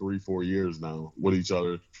past 3-4 years now with each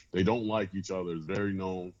other. They don't like each other. It's very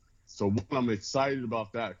known. So I'm excited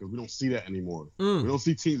about that because we don't see that anymore. We don't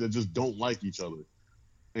see teams that just don't like each other.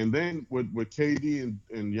 And then with KD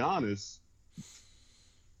and Giannis,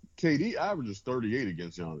 KD averages 38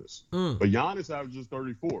 against Giannis. But Giannis averages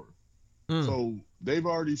 34. So they've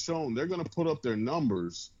already shown they're going to put up their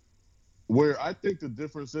numbers where I think the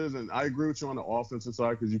difference is, and I agree with you on the offensive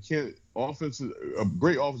side because a great offense is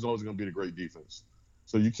always going to beat a great defense.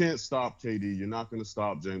 So you can't stop KD. You're not going to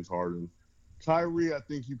stop James Harden. Kyrie, I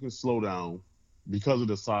think you can slow down because of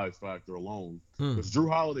the size factor alone. Because Drew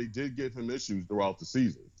Holiday did give him issues throughout the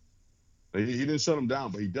season. He didn't shut him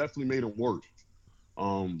down, but he definitely made him work.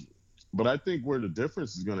 But I think where the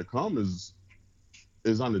difference is going to come is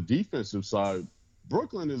on the defensive side.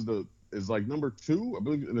 Brooklyn is like number 2, I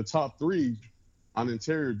believe, in the top 3 on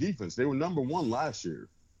interior defense. They were number 1 last year.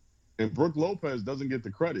 And Brook Lopez doesn't get the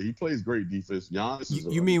credit. He plays great defense. Giannis is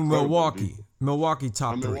you mean Milwaukee? Defense. Milwaukee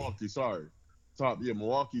top 3. Milwaukee, sorry.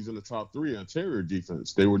 Milwaukee's in the top 3 in interior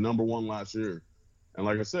defense. They were number 1 last year. And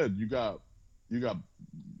like I said, you got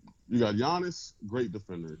Giannis, great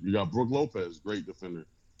defender. You got Brook Lopez, great defender.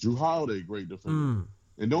 Drew Holiday, great defender.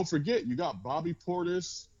 And don't forget, you got Bobby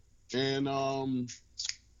Portis and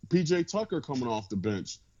PJ Tucker coming off the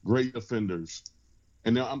bench, great defenders.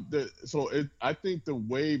 And now I think the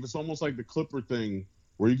wave, it's almost like the Clipper thing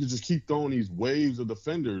where you can just keep throwing these waves of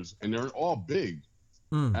defenders, and they're all big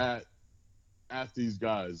at these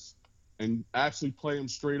guys, and actually play them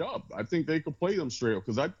straight up. I think they could play them straight up,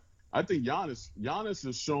 because I think Giannis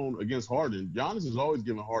has shown against Harden. Giannis has always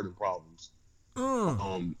given Harden problems.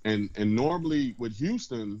 And normally with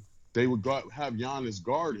Houston, they would have Giannis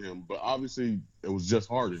guard him, but obviously it was just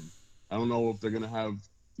Harden. I don't know if they're gonna have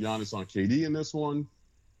Giannis on KD in this one,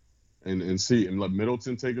 and let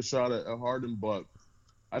Middleton take a shot at Harden. But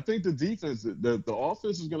I think the defense, the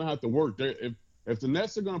offense is gonna have to work. If the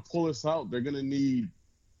Nets are gonna pull this out, they're gonna need.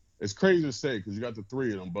 It's crazy to say because you got the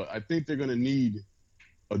three of them, but I think they're gonna need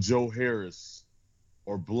a Joe Harris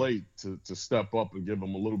or Blake to step up and give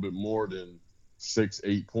them a little bit more than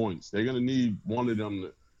 6-8 points. They're gonna need one of them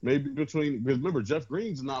to, maybe because remember, Jeff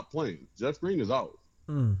Green's not playing. Jeff Green is out.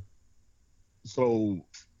 So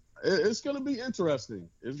it's going to be interesting.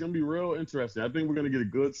 It's going to be real interesting. I think we're going to get a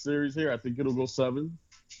good series here. I think it'll go 7,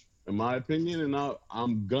 in my opinion. And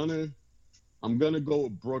I'm gonna go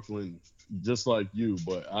with Brooklyn, just like you.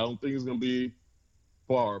 But I don't think it's going to be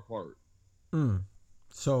far apart.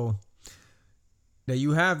 So there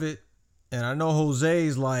you have it. And I know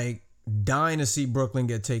Jose's like dying to see Brooklyn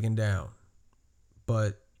get taken down.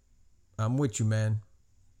 But I'm with you, man.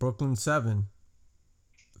 Brooklyn 7.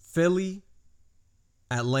 Philly,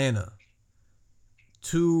 Atlanta.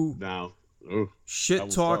 2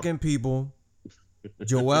 shit-talking people.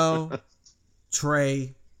 Joel,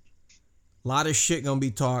 Trey. A lot of shit gonna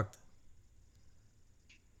be talked.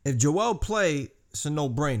 If Joel play, it's a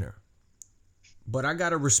no-brainer. But I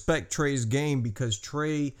gotta respect Trey's game because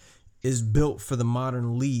Trey is built for the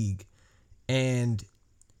modern league. And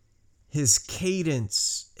his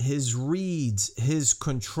cadence, his reads, his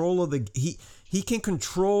control of he can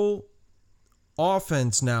control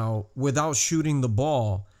offense now without shooting the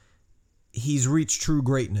ball. He's reached true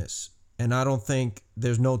greatness, and I don't think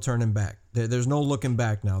there's no turning back. There's no looking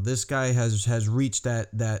back now. This guy has reached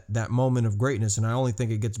that moment of greatness, and I only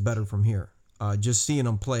think it gets better from here. Just seeing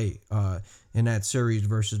him play in that series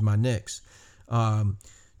versus my Knicks.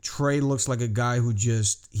 Trey looks like a guy who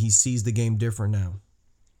he sees the game different now.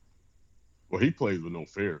 Well, he plays with no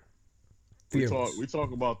fear. We Fearless.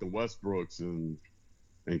 talk about the Westbrooks and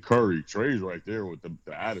Curry. Trey's right there with the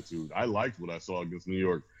attitude. I liked what I saw against New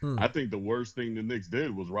York. I think the worst thing the Knicks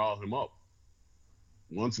did was rile him up.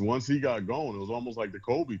 Once he got going, it was almost like the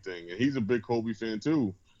Kobe thing. And he's a big Kobe fan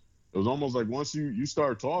too. It was almost like once you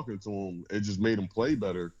start talking to him, it just made him play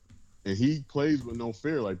better. And he plays with no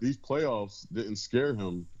fear. Like, these playoffs didn't scare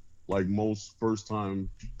him like most first-time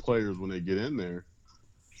players when they get in there.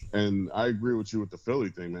 And I agree with you with the Philly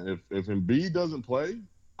thing, man. If Embiid doesn't play,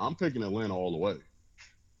 I'm picking Atlanta all the way.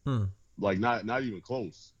 Like, not even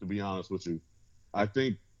close, to be honest with you. I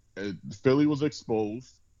think Philly was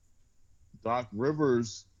exposed. Doc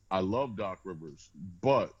Rivers, I love Doc Rivers,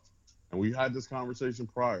 but, and we had this conversation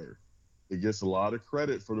prior, he gets a lot of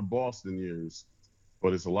credit for the Boston years,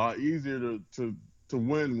 but it's a lot easier to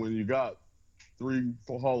win when you got 3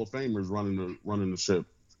 Hall of Famers running the ship.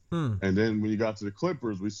 And then when you got to the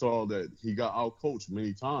Clippers, we saw that he got outcoached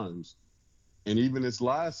many times. And even this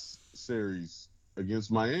last series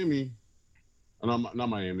against Miami, not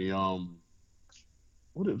Miami,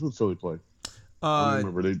 who did Philly play? I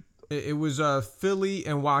don't remember. It was Philly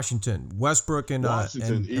and Washington, Westbrook and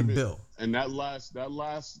Bill. And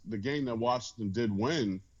the game that Washington did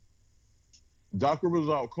win, Doc Rivers was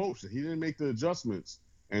outcoached. He didn't make the adjustments.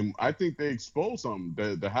 And I think they exposed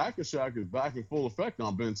something. The Hacker Shack is back in full effect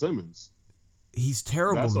on Ben Simmons. He's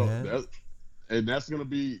terrible, man. And that's going to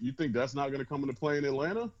be, you think that's not going to come into play in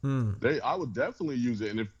Atlanta? I would definitely use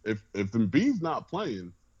it. And if Embiid's not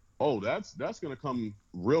playing, that's going to come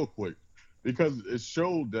real quick. Because it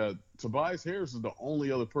showed that Tobias Harris is the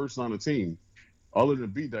only other person on the team, other than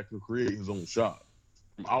Embiid, that can create his own shot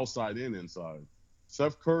from outside and inside.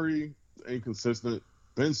 Steph Curry, inconsistent.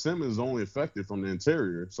 Ben Simmons is only effective from the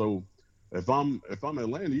interior. So if I'm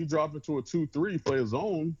Atlanta, you drop into a 2-3, play a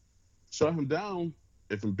zone, shut him down.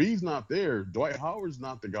 If Embiid's not there, Dwight Howard's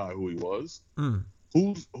not the guy who he was.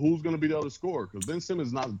 Who's going to be the other scorer? Because Ben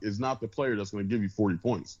Simmons is not the player that's going to give you 40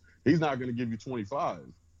 points. He's not going to give you 25.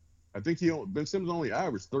 I think Ben Simmons only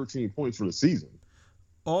averaged 13 points for the season.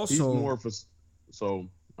 Also, he's more of a, so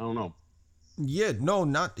I don't know. Yeah, no,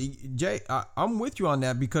 not Jay. I'm with you on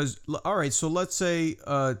that because, all right, so let's say,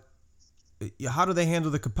 how do they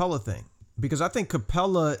handle the Capella thing? Because I think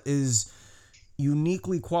Capella is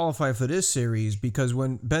uniquely qualified for this series because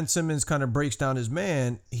when Ben Simmons kind of breaks down his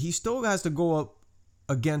man, he still has to go up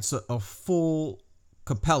against a full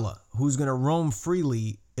Capella, who's going to roam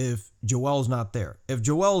freely if Joel's not there. If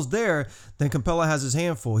Joel's there, then Capella has his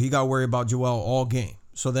hand full. He got to worry about Joel all game.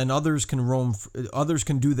 So then others can others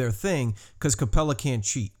can do their thing because Capella can't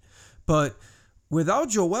cheat. But without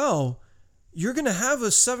Joel, you're going to have a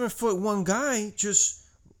 7'1" guy just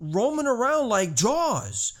roaming around like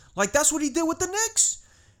Jaws. Like that's what he did with the Knicks.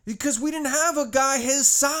 Because we didn't have a guy his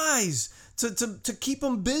size to keep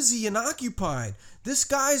him busy and occupied. This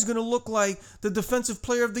guy's going to look like the defensive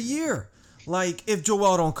player of the year. Like if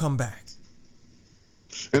Joel don't come back.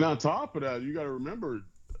 And on top of that, you got to remember,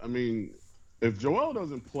 I mean, if Joel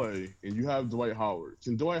doesn't play and you have Dwight Howard,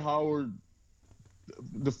 can Dwight Howard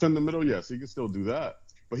defend the middle? Yes, he can still do that.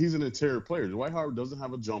 But he's an interior player. Dwight Howard doesn't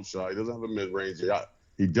have a jump shot. He doesn't have a mid-range shot.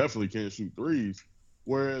 He definitely can't shoot threes.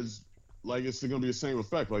 Whereas, like, it's going to be the same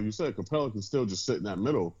effect. Like you said, Capella can still just sit in that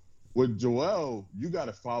middle. With Joel, you got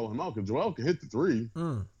to follow him out because Joel can hit the three.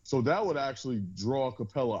 So that would actually draw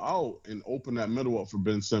Capella out and open that middle up for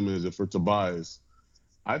Ben Simmons and for Tobias.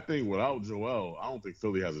 I think without Joel, I don't think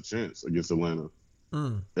Philly has a chance against Atlanta.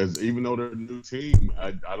 Even though they're a new team,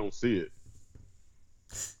 I don't see it.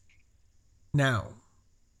 Now,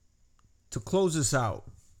 to close this out,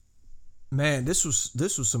 man, this was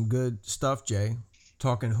some good stuff, Jay.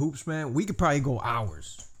 Talking hoops, man. We could probably go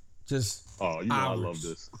hours. Just hours. I love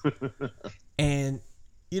this. And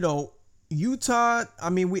Utah. I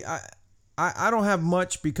mean, I don't have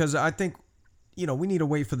much because I think we need to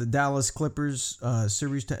wait for the Dallas Clippers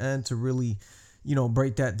series to end to really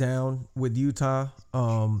break that down with Utah.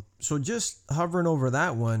 So just hovering over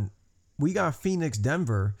that one, we got Phoenix,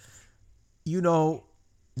 Denver.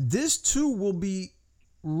 This too will be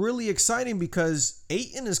really exciting because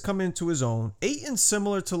Ayton is coming into his own. Ayton's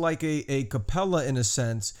similar to like a Capella in a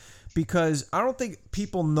sense because I don't think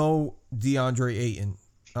people know DeAndre Ayton.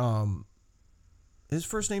 His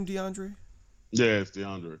first name DeAndre? Yeah, it's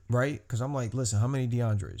DeAndre. Right? Because I'm like, listen, how many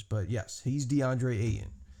DeAndres? But yes, he's DeAndre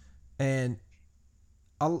Ayton. And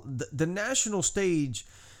the national stage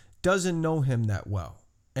doesn't know him that well.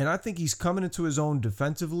 And I think he's coming into his own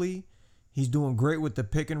defensively. He's doing great with the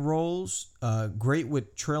pick and rolls, great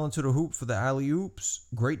with trailing to the hoop for the alley-oops,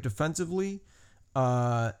 great defensively.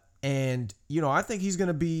 And I think he's going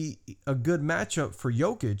to be a good matchup for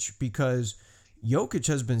Jokic because Jokic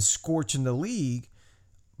has been scorching the league,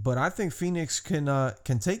 but I think Phoenix can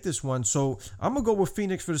take this one. So I'm going to go with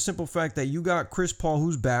Phoenix for the simple fact that you got Chris Paul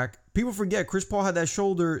who's back. People forget Chris Paul had that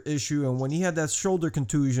shoulder issue, and when he had that shoulder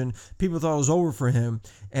contusion, people thought it was over for him,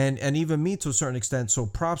 and even me to a certain extent. So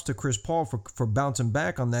props to Chris Paul for bouncing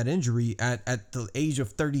back on that injury at the age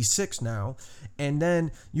of 36 now. And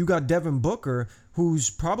then you got Devin Booker, who's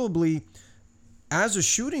probably, as a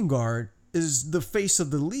shooting guard, is the face of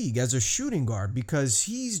the league as a shooting guard because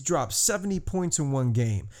he's dropped 70 points in one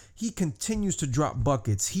game. He continues to drop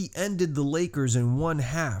buckets. He ended the Lakers in one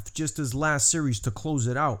half, just his last series to close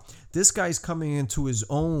it out. This guy's coming into his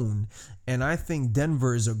own, and I think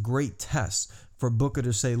Denver is a great test for Booker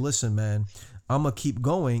to say, listen, man, I'm going to keep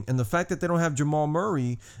going. And the fact that they don't have Jamal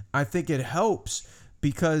Murray, I think it helps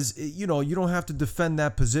because, you don't have to defend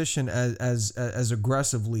that position as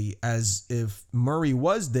aggressively as if Murray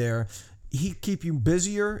was there. He'd keep you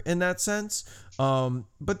busier in that sense.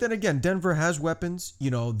 But then again, Denver has weapons.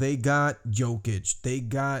 They got Jokic. They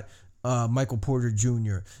got Michael Porter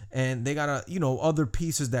Jr. And they got other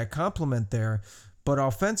pieces that complement there. But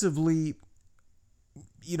offensively,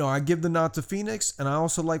 I give the nod to Phoenix, and I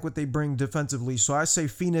also like what they bring defensively. So I say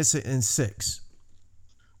Phoenix in 6.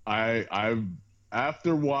 I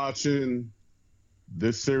after watching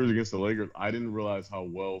this series against the Lakers, I didn't realize how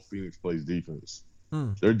well Phoenix plays defense.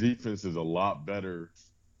 Their defense is a lot better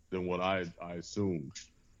than what I assumed.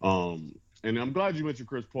 And I'm glad you mentioned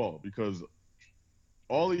Chris Paul because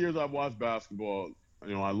all the years I've watched basketball,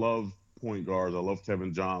 I love point guards. I love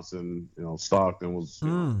Kevin Johnson. Stockton was,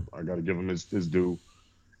 I got to give him his due.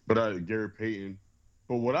 But Gary Payton.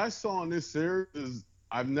 But what I saw in this series is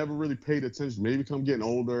I've never really paid attention. Maybe because I'm getting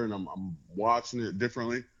older and I'm watching it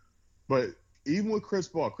differently. But even with Chris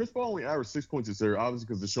Paul only averaged 6 points this series, obviously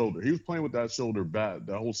because of the shoulder. He was playing with that shoulder bad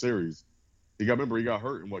that whole series. He got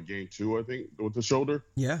hurt in game 2, I think, with the shoulder.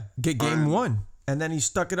 Yeah, game 1, and then he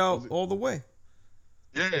stuck it out all the way.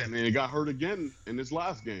 Yeah, and then he got hurt again in this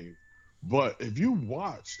last game. But if you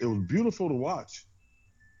watch, it was beautiful to watch.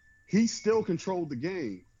 He still controlled the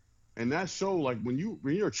game, and that showed when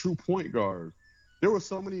you're a true point guard. There were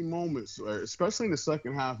so many moments, especially in the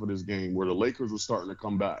second half of this game, where the Lakers were starting to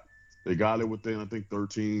come back. They got it within, I think,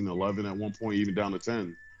 13, 11 at one point, even down to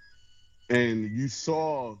 10. And you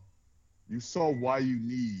saw why you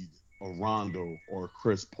need a Rondo or a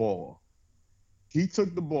Chris Paul. he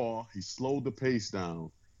took the ball, he slowed the pace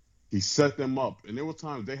down, he set them up, and there were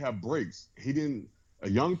times they have breaks. He didn't. A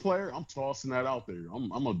young player, I'm tossing that out there.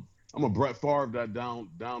 I'm a Brett Favre that down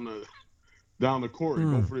the court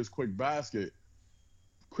and go Mm. for this quick basket.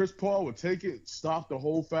 Chris Paul would take it, stop the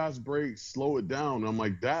whole fast break, slow it down. I'm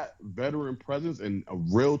like, that veteran presence and a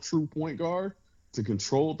real true point guard to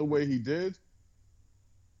control it the way he did.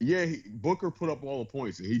 Yeah, Booker put up all the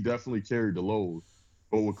points and he definitely carried the load.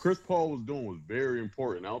 But what Chris Paul was doing was very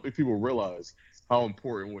important. I don't think people realize how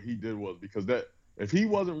important what he did was, because that if he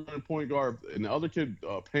wasn't running point guard, and the other kid,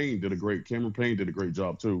 Cameron Payne did a great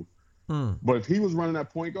job too. Mm. But if he was running that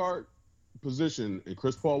point guard position and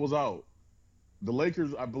Chris Paul was out, the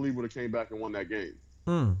Lakers, I believe, would have came back and won that game,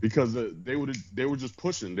 Mm. because they were just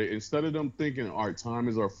pushing. Instead of them thinking, all right, time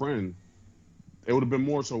is our friend, it would have been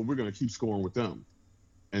more so we're going to keep scoring with them.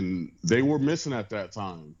 And they were missing at that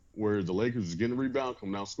time, where the Lakers was getting a rebound,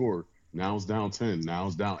 come down, score. Now it's down 10. Now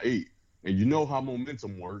it's down 8. And you know how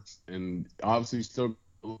momentum works. And obviously, still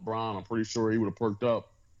LeBron, I'm pretty sure he would have perked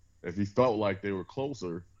up if he felt like they were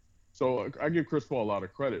closer. So I give Chris Paul a lot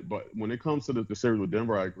of credit. But when it comes to the series with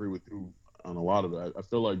Denver, I agree with you on a lot of it. I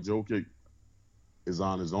feel like Jokic is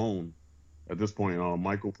on his own at this point.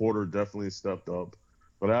 Michael Porter definitely stepped up.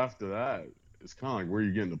 But after that, it's kind of like, where are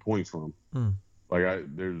you getting the points from? Mm. Like,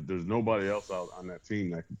 there's nobody else out on that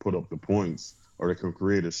team that can put up the points or that can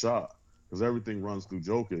create a shot, because everything runs through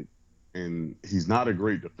Jokic, and he's not a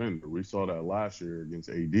great defender. We saw that last year against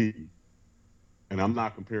AD, and I'm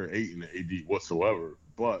not comparing Ayton to AD whatsoever,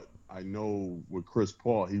 but I know with Chris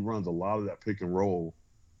Paul, he runs a lot of that pick and roll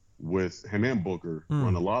with him, and Booker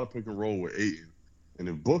run a lot of pick and roll with Ayton. And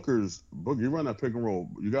if Booker, you run that pick and roll,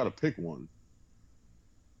 you got to pick one.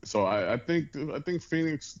 So I think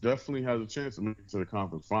Phoenix definitely has a chance to make it to the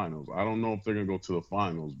conference finals. I don't know if they're gonna go to the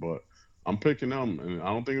finals, but I'm picking them, and I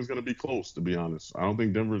don't think it's gonna be close, to be honest. I don't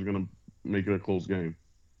think Denver's gonna make it a close game.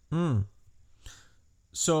 Mm.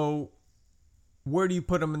 So, where do you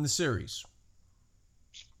put them in the series?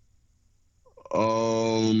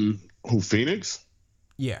 Who, Phoenix?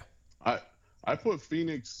 Yeah. I put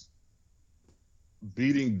Phoenix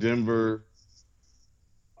beating Denver.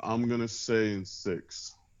 I'm gonna say in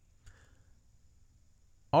 6.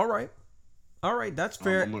 All right, that's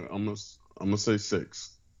fair. I'm gonna say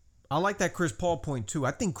 6. I like that Chris Paul point too.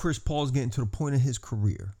 I think Chris Paul is getting to the point of his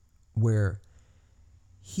career where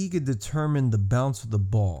he could determine the bounce of the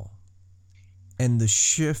ball and the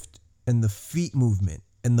shift and the feet movement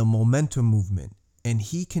and the momentum movement, and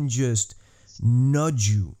he can just nudge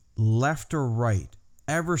you left or right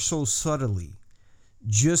ever so subtly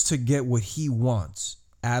just to get what he wants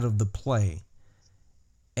out of the play.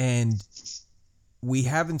 And we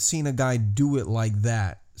haven't seen a guy do it like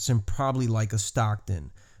that since probably like a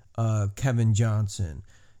Stockton, Kevin Johnson,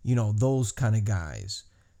 those kind of guys.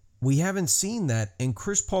 We haven't seen that, and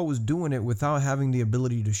Chris Paul was doing it without having the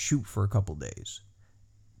ability to shoot for a couple days.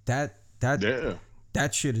 That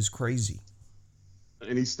shit is crazy.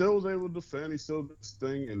 And he still was able to defend. He still did his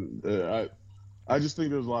thing, and I just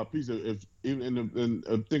think there's a lot of pieces. And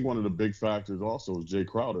I think one of the big factors also is Jay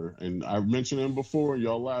Crowder, and I mentioned him before, and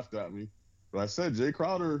y'all laughed at me. But I said Jay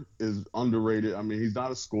Crowder is underrated. I mean, he's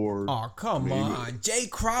not a scorer. Oh, come on. Jay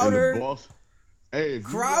Crowder? Hey,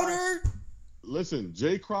 Crowder? Listen,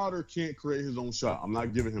 Jay Crowder can't create his own shot. I'm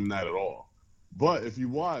not giving him that at all. But if you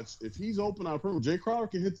watch, if he's open on perimeter, Jay Crowder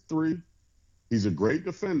can hit the 3. He's a great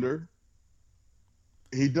defender.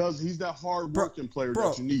 He's that hard-working player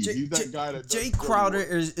that you need. He's that guy that Jay Crowder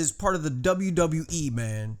is part of the WWE,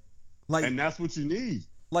 man. Like, and that's what you need.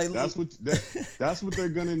 Like, that's what they're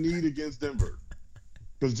gonna need against Denver.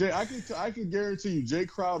 Because I can guarantee you, Jay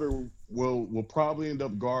Crowder will probably end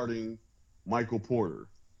up guarding Michael Porter.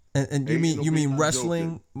 And you mean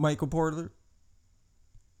wrestling Joker. Michael Porter?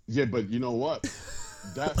 Yeah, but you know what?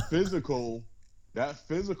 That physical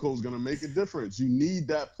is gonna make a difference. You need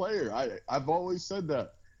that player. I've always said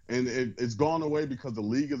that, and it's gone away because the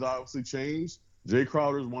league has obviously changed. Jay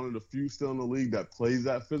Crowder is one of the few still in the league that plays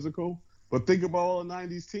that physical. But think about all the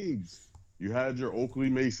 90s teams. You had your Oakley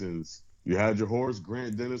Masons. You had your Horace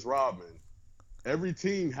Grant, Dennis Rodman. Every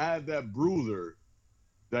team had that bruiser.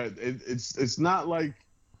 That it's not like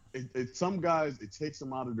some guys, it takes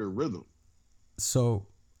them out of their rhythm. So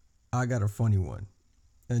I got a funny one.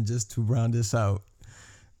 And just to round this out,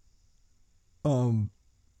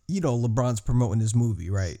 LeBron's promoting this movie,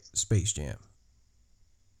 right? Space Jam.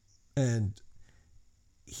 And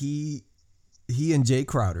he and Jay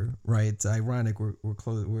Crowder, right? It's ironic we're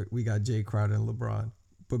close. We got Jay Crowder and LeBron.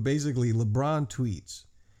 But basically, LeBron tweets,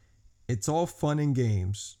 "It's all fun and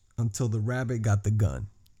games until the rabbit got the gun."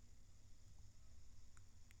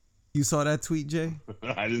 You saw that tweet, Jay?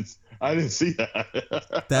 I didn't see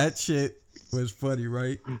that. That shit was funny,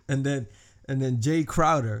 right? And then Jay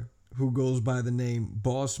Crowder, who goes by the name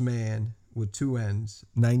Boss Man with 2 N's,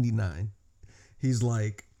 99. He's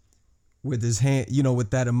like with his hand,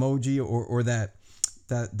 with that emoji or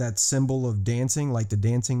that symbol of dancing, like the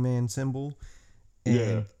dancing man symbol.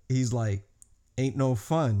 And he's like, ain't no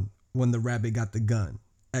fun when the rabbit got the gun.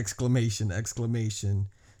 Exclamation, exclamation.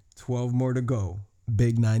 12 more to go.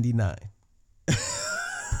 Big 99.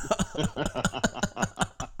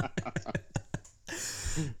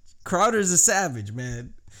 Crowder's a savage,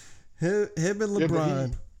 man. Him and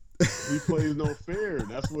LeBron. He plays no fair.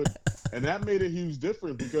 And that made a huge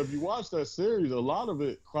difference because if you watch that series, a lot of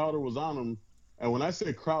it, Crowder was on him. And when I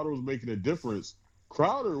say Crowder was making a difference,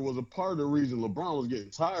 Crowder was a part of the reason LeBron was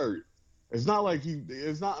getting tired. It's not like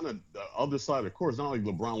it's not on the other side of the court. It's not like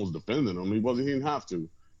LeBron was defending him. He didn't have to.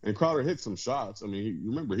 And Crowder hit some shots. I mean,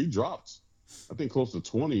 remember, he dropped, I think, close to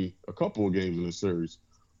 20 a couple of games in the series.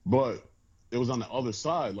 But it was on the other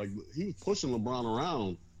side. Like, he was pushing LeBron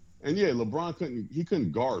around. And, yeah, LeBron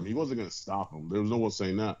couldn't guard him. He wasn't going to stop him. There was no one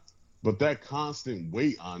saying that. But that constant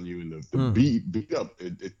weight on you and the beat up,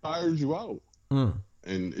 it tires you out.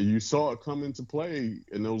 And you saw it come into play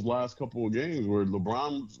in those last couple of games where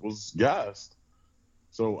LeBron was gassed.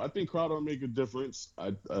 So I think Crowder will make a difference.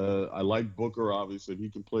 I like Booker, obviously. If he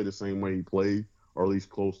can play the same way he played, or at least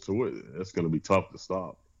close to it, it's going to be tough to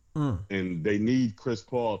stop. And they need Chris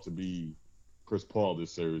Paul to be Chris Paul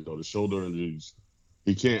this series, though. The shoulder injuries,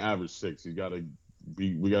 he can't average 6. We got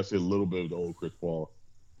to see a little bit of the old Chris Paul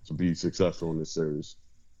to be successful in this series.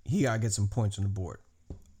 He got to get some points on the board.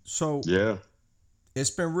 So yeah, it's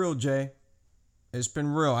been real, Jay. It's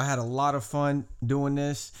been real. I had a lot of fun doing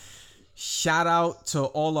this. Shout out to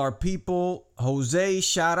all our people. Jose,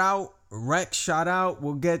 shout out. Rex, shout out.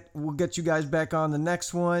 We'll get you guys back on the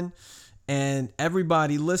next one. And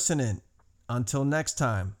everybody listening, until next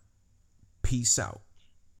time, peace out.